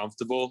little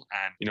uncomfortable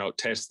and, it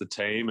tests the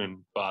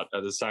team. But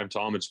at the same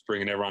time, it's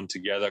bringing everyone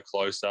together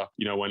closer.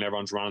 When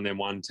everyone's running them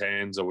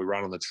 110s or we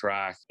run on the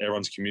track,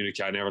 everyone's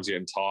communicating, everyone's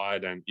getting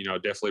tired, and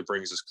it definitely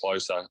brings us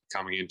closer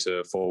coming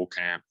into fall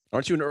camp.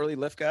 Aren't you an early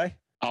lift guy?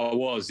 I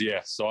was,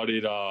 yes. So I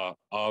did. I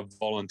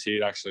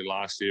volunteered actually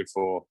last year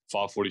for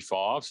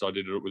 5:45. So I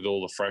did it with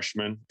all the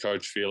freshmen.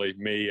 Coach Feely,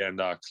 me, and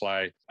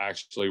Clay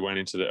actually went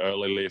into the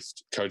early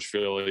lift. Coach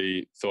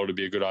Feely thought it'd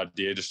be a good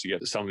idea just to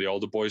get some of the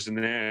older boys in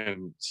there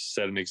and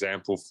set an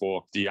example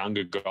for the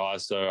younger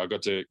guys. So I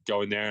got to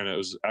go in there, and it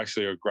was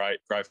actually a great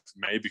for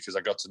me because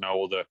I got to know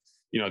all the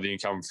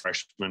incoming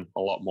freshmen a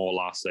lot more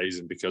last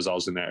season because I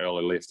was in that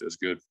early lift. It was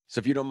good. So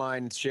if you don't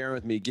mind sharing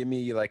with me, give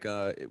me like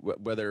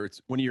whether it's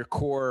one of your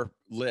core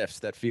lifts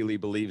that Feely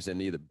believes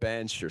in, either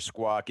bench or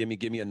squat. Give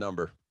me a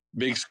number.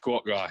 Big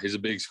squat guy. He's a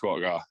big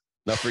squat guy.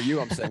 Now for you,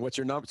 I'm saying, what's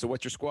your number? So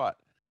what's your squat?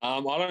 I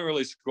don't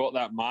really squat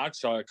that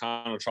much. I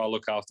kind of try to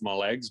look after my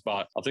legs,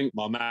 but I think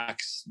my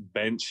max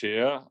bench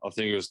here, I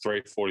think it was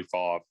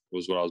 345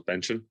 was what I was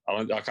benching.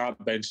 I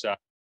can't bench that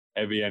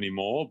heavy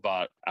anymore,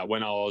 but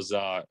when I was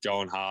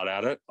going hard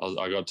at it,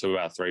 I got to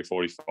about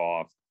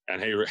 345,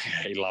 and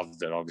he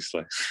loved it,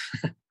 obviously.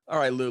 All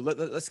right, Lou,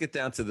 let's get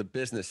down to the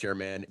business here,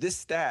 man. This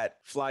stat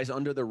flies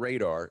under the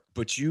radar,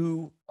 but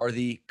you are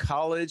the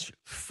college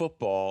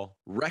football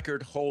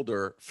record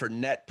holder for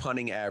net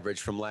punting average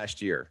from last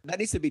year. That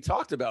needs to be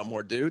talked about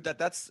more, dude.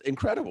 That's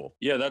incredible.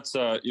 Yeah, that's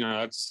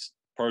that's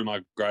probably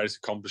my greatest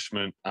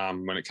accomplishment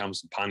when it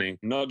comes to punting.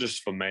 Not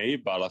just for me,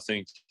 but I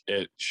think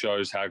it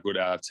shows how good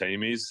our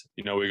team is.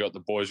 We got the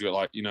boys, we got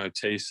like,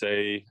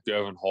 TC,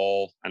 Gervin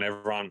Hall, and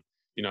everyone,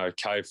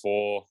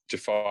 K4,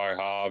 Jafari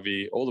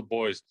Harvey, all the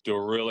boys do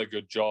a really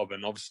good job.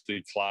 And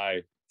obviously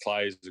Clay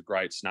is a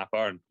great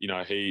snapper, and,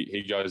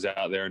 he goes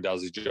out there and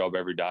does his job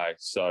every day.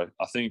 So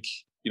I think,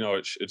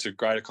 it's a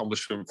great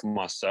accomplishment for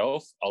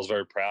myself. I was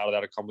very proud of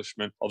that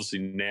accomplishment. Obviously,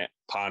 net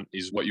punt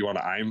is what you want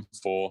to aim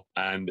for.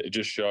 And it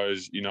just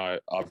shows, I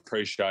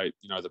appreciate,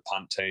 the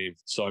punt team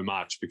so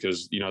much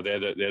because, they're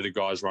the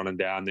guys running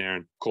down there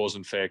and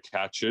causing fair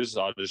catches.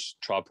 I just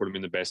try to put them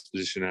in the best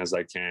position as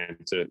they can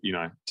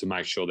to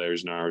make sure there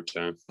is no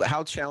return. But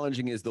how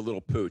challenging is the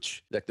little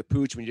pooch? Like the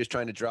pooch when you're just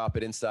trying to drop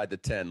it inside the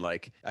 10?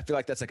 Like, I feel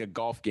like that's like a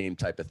golf game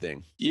type of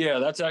thing. Yeah,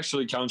 that's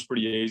actually comes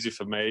pretty easy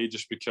for me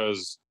just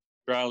because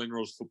Australian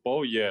rules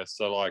football, yeah.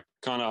 So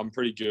I'm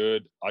pretty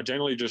good. I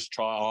generally just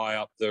try eye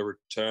up the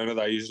returner.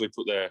 They usually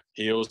put their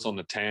heels on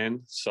the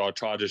 10. So I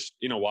try just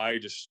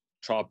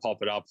try to pop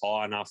it up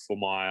high enough for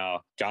my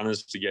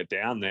gunners to get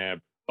down there.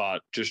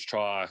 But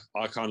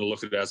I kind of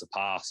look at it as a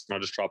pass, and I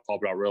just try to pop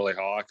it up really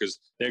high because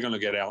they're going to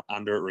get out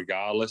under it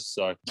regardless.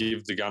 So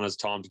give the gunners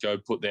time to go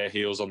put their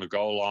heels on the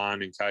goal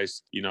line in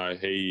case,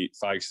 he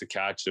fakes the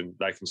catch and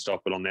they can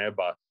stop it on there.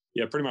 But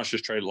yeah, pretty much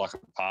just treat it like a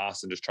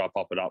pass and just try to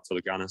pop it up for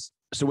the gunners.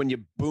 So when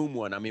you boom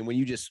one, I mean, when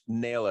you just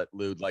nail it,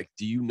 Lou, like,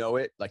 do you know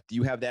it? Like, do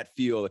you have that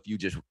feel if you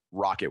just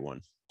rocket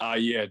one?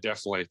 Yeah,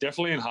 definitely.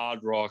 Definitely in hard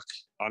rock.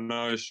 I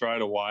know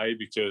straight away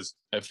because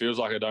it feels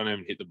like I don't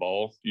even hit the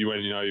ball.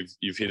 When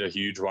you've hit a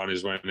huge one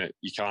is when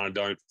you kind of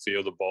don't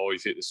feel the ball.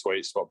 You've hit the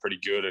sweet spot pretty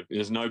good. And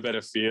there's no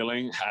better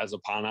feeling as a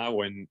punter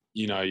when,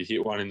 you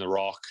hit one in the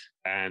rock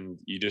and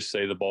you just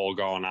see the ball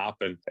going up,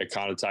 and it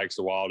kind of takes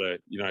a while to,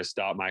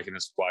 start making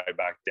its way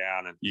back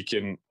down.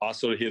 And I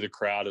sort of hear the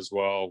crowd as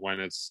well when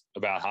it's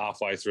about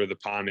halfway through the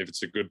punt, if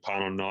it's a good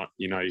punt or not.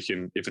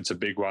 If it's a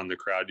big one, the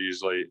crowd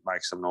usually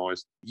makes some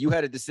noise. You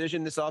had a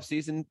decision this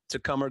offseason to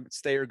come or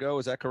stay or go.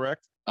 Is that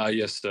correct?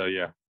 Yes, sir.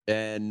 Yeah.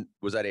 And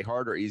was that a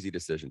hard or easy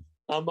decision?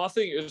 I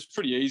think it was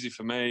pretty easy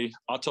for me.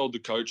 I told the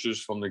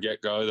coaches from the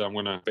get-go that I'm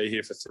going to be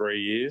here for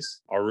 3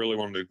 years. I really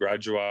wanted to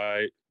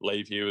graduate,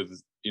 leave here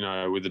with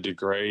with a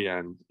degree.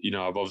 And,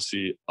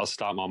 I'll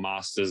start my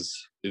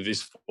master's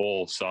this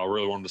fall. So I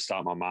really wanted to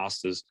start my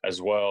master's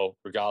as well,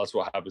 regardless of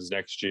what happens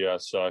next year.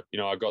 So,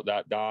 I got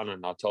that done,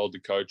 and I told the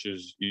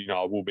coaches,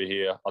 I will be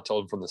here. I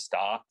told them from the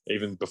start,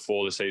 even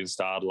before the season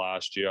started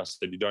last year, I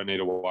said, you don't need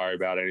to worry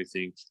about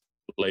anything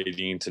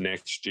leading into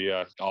next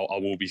year. I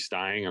will be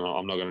staying, and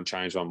I'm not going to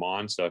change my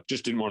mind. So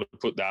just didn't want to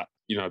put that,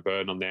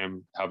 burden on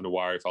them, having to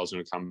worry if I was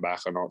going to come back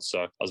or not.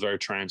 So I was very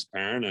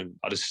transparent, and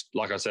I just,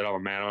 like I said, I'm a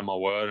man of my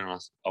word, and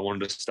I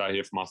wanted to stay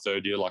here for my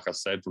third year, like I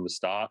said, from the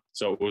start.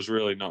 So it was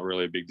really not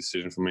really a big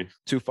decision for me.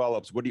 2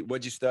 follow-ups.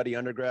 What'd you study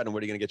undergrad, and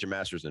what are you going to get your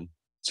master's in?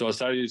 So I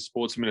studied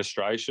sports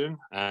administration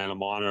and a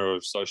minor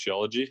of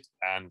sociology,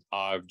 and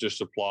I've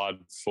just applied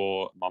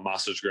for my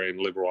master's degree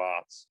in liberal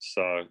arts.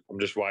 So I'm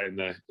just waiting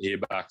to hear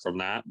back from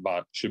that,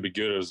 but should be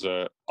good.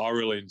 I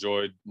really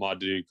enjoyed my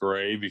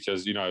degree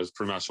because, it was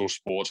pretty much all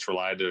sports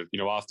related.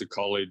 After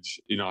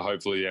college,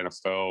 hopefully the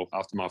NFL,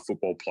 after my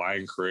football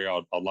playing career,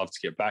 I'd love to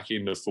get back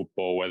into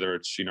football, whether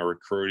it's,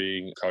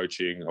 recruiting,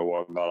 coaching or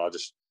whatnot.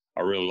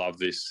 I really love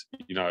this,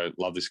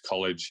 love this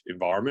college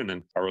environment,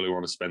 and I really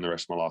want to spend the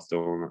rest of my life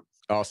doing it.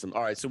 Awesome.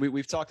 All right. So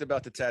we've talked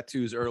about the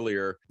tattoos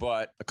earlier,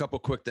 but a couple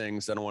quick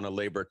things. I don't want to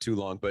labor too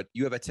long, but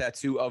you have a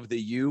tattoo of the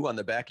U on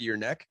the back of your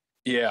neck.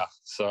 Yeah.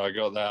 So I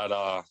got that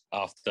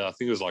after, I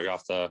think it was like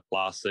after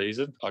last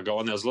season. I got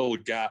one, there was a little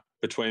gap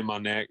between my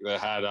neck that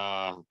had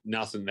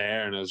nothing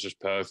there, and it was just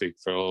perfect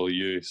for a little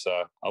U. So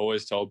I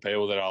always told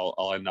people that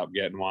I'll end up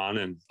getting one,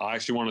 and I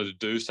actually wanted to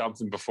do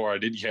something before I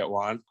did get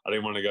one. I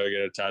didn't want to go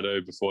get a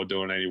tattoo before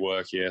doing any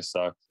work here,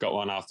 so got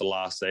one after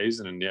last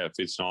season, and yeah, it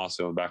fits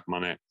nicely on the back of my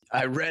neck.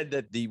 I read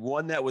that the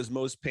one that was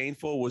most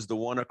painful was the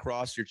one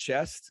across your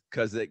chest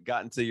because it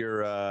got into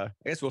your, I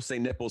guess we'll say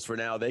nipples for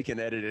now. They can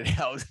edit it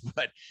out,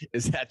 but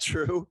is that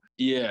true?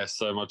 Yeah,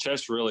 so my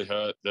chest really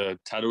hurt. The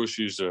tattooist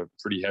used a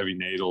pretty heavy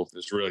needle.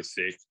 It's really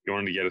thick. He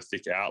wanted to get a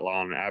thick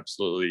outline, and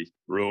absolutely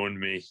ruined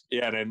me.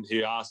 Yeah, and then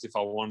he asked if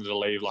I wanted to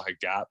leave like a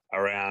gap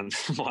around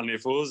my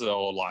nipples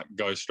or like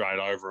go straight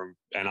over them.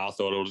 And I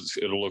thought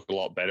it'll look a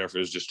lot better if it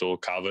was just all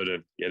covered.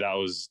 And yeah, that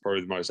was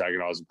probably the most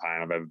agonizing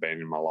pain I've ever been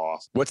in my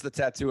life. What's the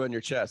tattoo on your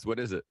chest? What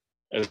is it?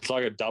 It's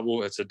like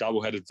it's a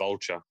double-headed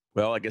vulture.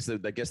 Well, I guess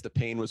the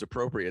pain was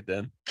appropriate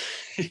then.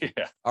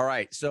 Yeah. All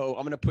right. So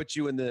I'm going to put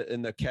you in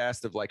the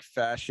cast of like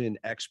fashion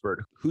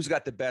expert. Who's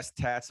got the best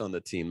tats on the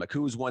team? Like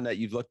who's one that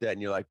you've looked at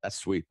and you're like, that's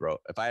sweet, bro.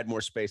 If I had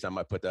more space, I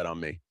might put that on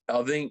me.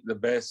 I think the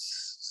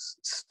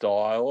best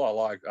style, I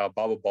like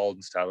Bubba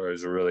Bolden's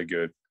tattoos are really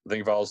good. I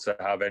think if I was to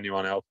have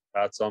anyone else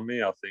tats on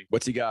me, I think.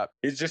 What's he got?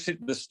 It's just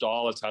the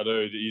style of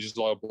tattoo. You just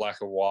like black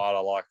and white. I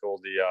like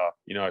all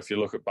the, if you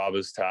look at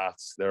Bubba's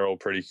tats, they're all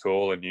pretty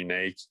cool and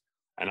unique.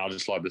 And I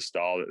just like the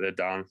style that they're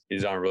done.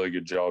 He's done a really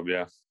good job,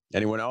 yeah.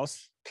 Anyone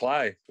else?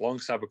 Clay, long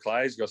snapper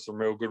Clay's got some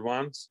real good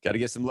ones. Got to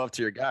get some love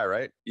to your guy,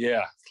 right?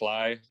 Yeah,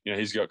 Clay.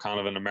 He's got kind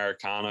of an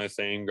Americano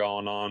theme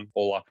going on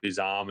all up his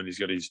arm, and he's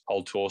got his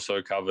whole torso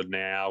covered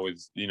now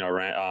with,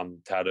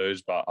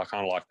 tattoos. But I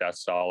kind of like that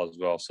style as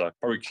well. So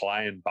probably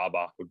Clay and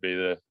Bubba would be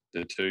the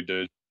two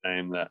dudes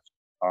team that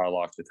I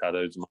like the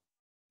tattoos.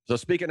 So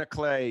speaking of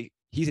Clay,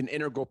 he's an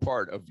integral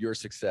part of your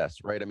success,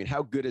 right? I mean,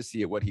 how good is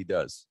he at what he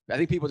does? I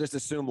think people just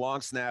assume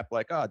long snap,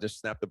 like, just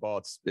snap the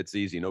ball. It's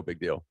easy, no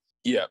big deal.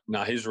 Yeah,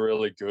 no, he's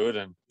really good.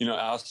 And,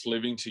 us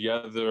living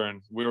together,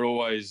 and we're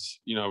always,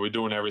 we're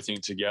doing everything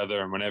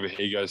together. And whenever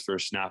he goes for a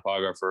snap, I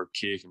go for a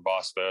kick and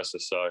vice versa.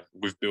 So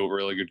we've built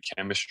really good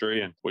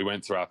chemistry, and we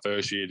went through our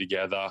first year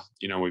together.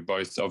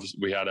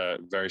 We had a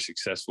very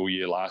successful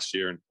year last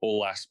year in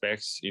all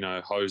aspects.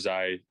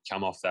 Jose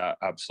come off that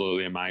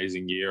absolutely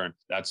amazing year, and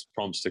that's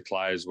prompts to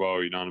Clay as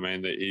well. You know what I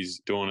mean? That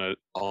he's doing it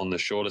on the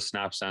shorter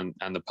snaps and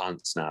the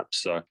punt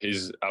snaps. So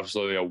he's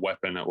absolutely a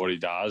weapon at what he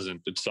does.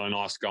 And it's so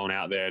nice going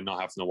out there and not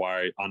having to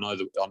worry. I know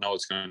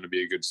it's going to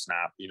be a good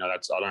snap. I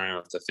don't even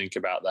have to think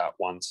about that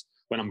once.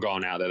 When I'm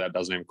going out there, that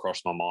doesn't even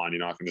cross my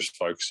mind. I can just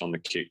focus on the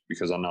kick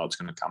because I know it's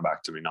going to come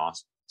back to me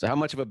nice. So how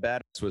much of a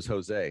badass was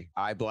Jose?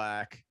 Eye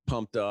black,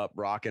 pumped up,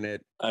 rocking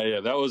it. Yeah,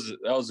 that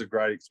was a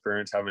great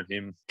experience having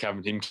him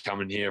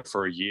coming here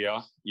for a year.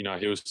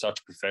 He was such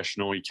a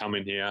professional. He come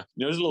in here.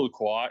 It was a little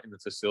quiet in the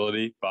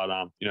facility, but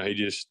he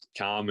just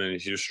come and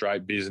he was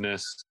straight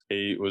business.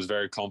 He was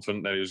very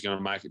confident that he was going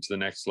to make it to the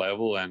next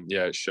level, and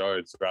yeah, it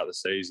showed throughout the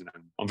season.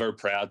 And I'm very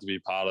proud to be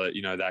part of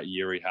that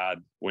year he had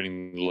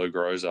winning the Lou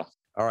Groza.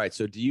 All right.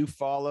 So do you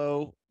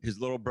follow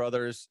his little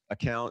brother's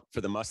account for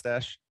the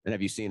mustache? And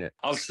have you seen it?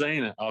 I've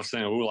seen it.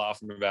 We were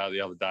laughing about it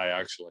the other day,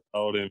 actually. I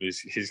told him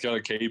he's got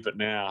to keep it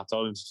now. I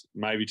told him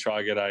maybe try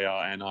to get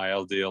a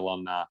NIL deal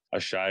on a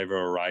shaver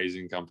or a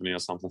raising company or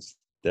something.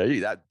 I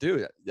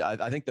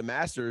think the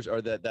masters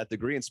or that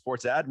degree in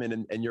sports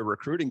admin and your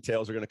recruiting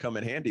tails are going to come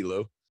in handy,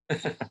 Lou.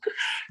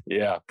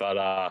 Yeah, but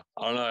I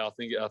don't know.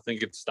 I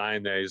think it's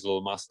staying there, his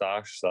little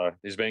mustache. So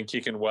he's been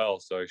kicking well,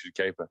 so he should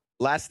keep it.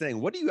 Last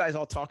thing, what do you guys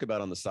all talk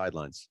about on the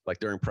sidelines, like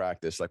during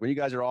practice? Like when you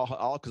guys are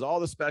all because all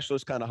the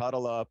specialists kind of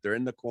huddle up, they're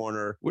in the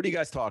corner. What are you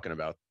guys talking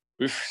about?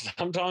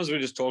 sometimes we're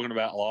just talking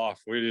about life.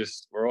 We're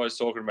always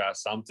talking about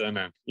something,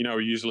 and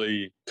we're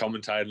usually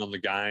commentating on the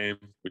game.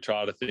 We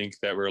try to think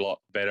that we're a lot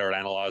better at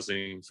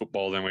analysing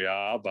football than we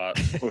are, but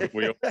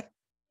we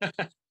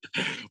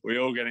we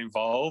all get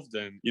involved,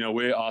 and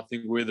I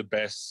think we're the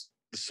best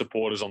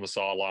supporters on the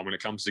sideline when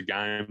it comes to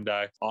game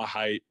day. I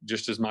hate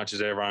just as much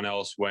as everyone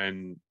else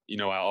when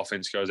our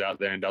offense goes out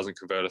there and doesn't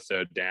convert a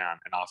third down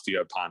and have to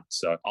go punt.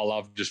 So I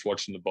love just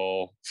watching the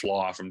ball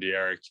fly from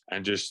D'Eriq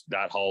and just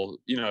that whole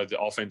the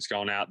offense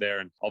going out there.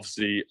 And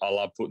obviously I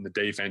love putting the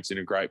defense in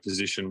a great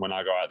position when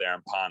I go out there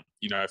and punt.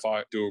 If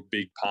I do a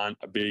big punt,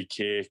 a big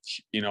kick,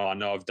 I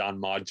know I've done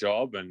my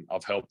job and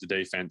I've helped the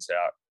defense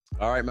out.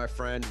 All right, my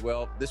friend.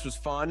 Well, this was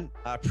fun.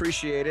 I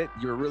appreciate it.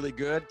 You were really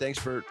good. Thanks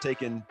for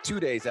taking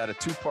 2 days out of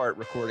 2-part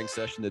recording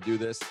session to do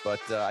this.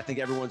 But I think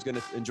everyone's going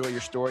to enjoy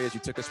your story as you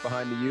took us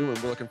behind the U, and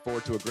we're looking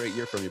forward to a great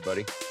year from you,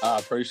 buddy. I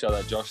appreciate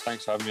that, Josh.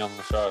 Thanks for having me on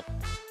the show.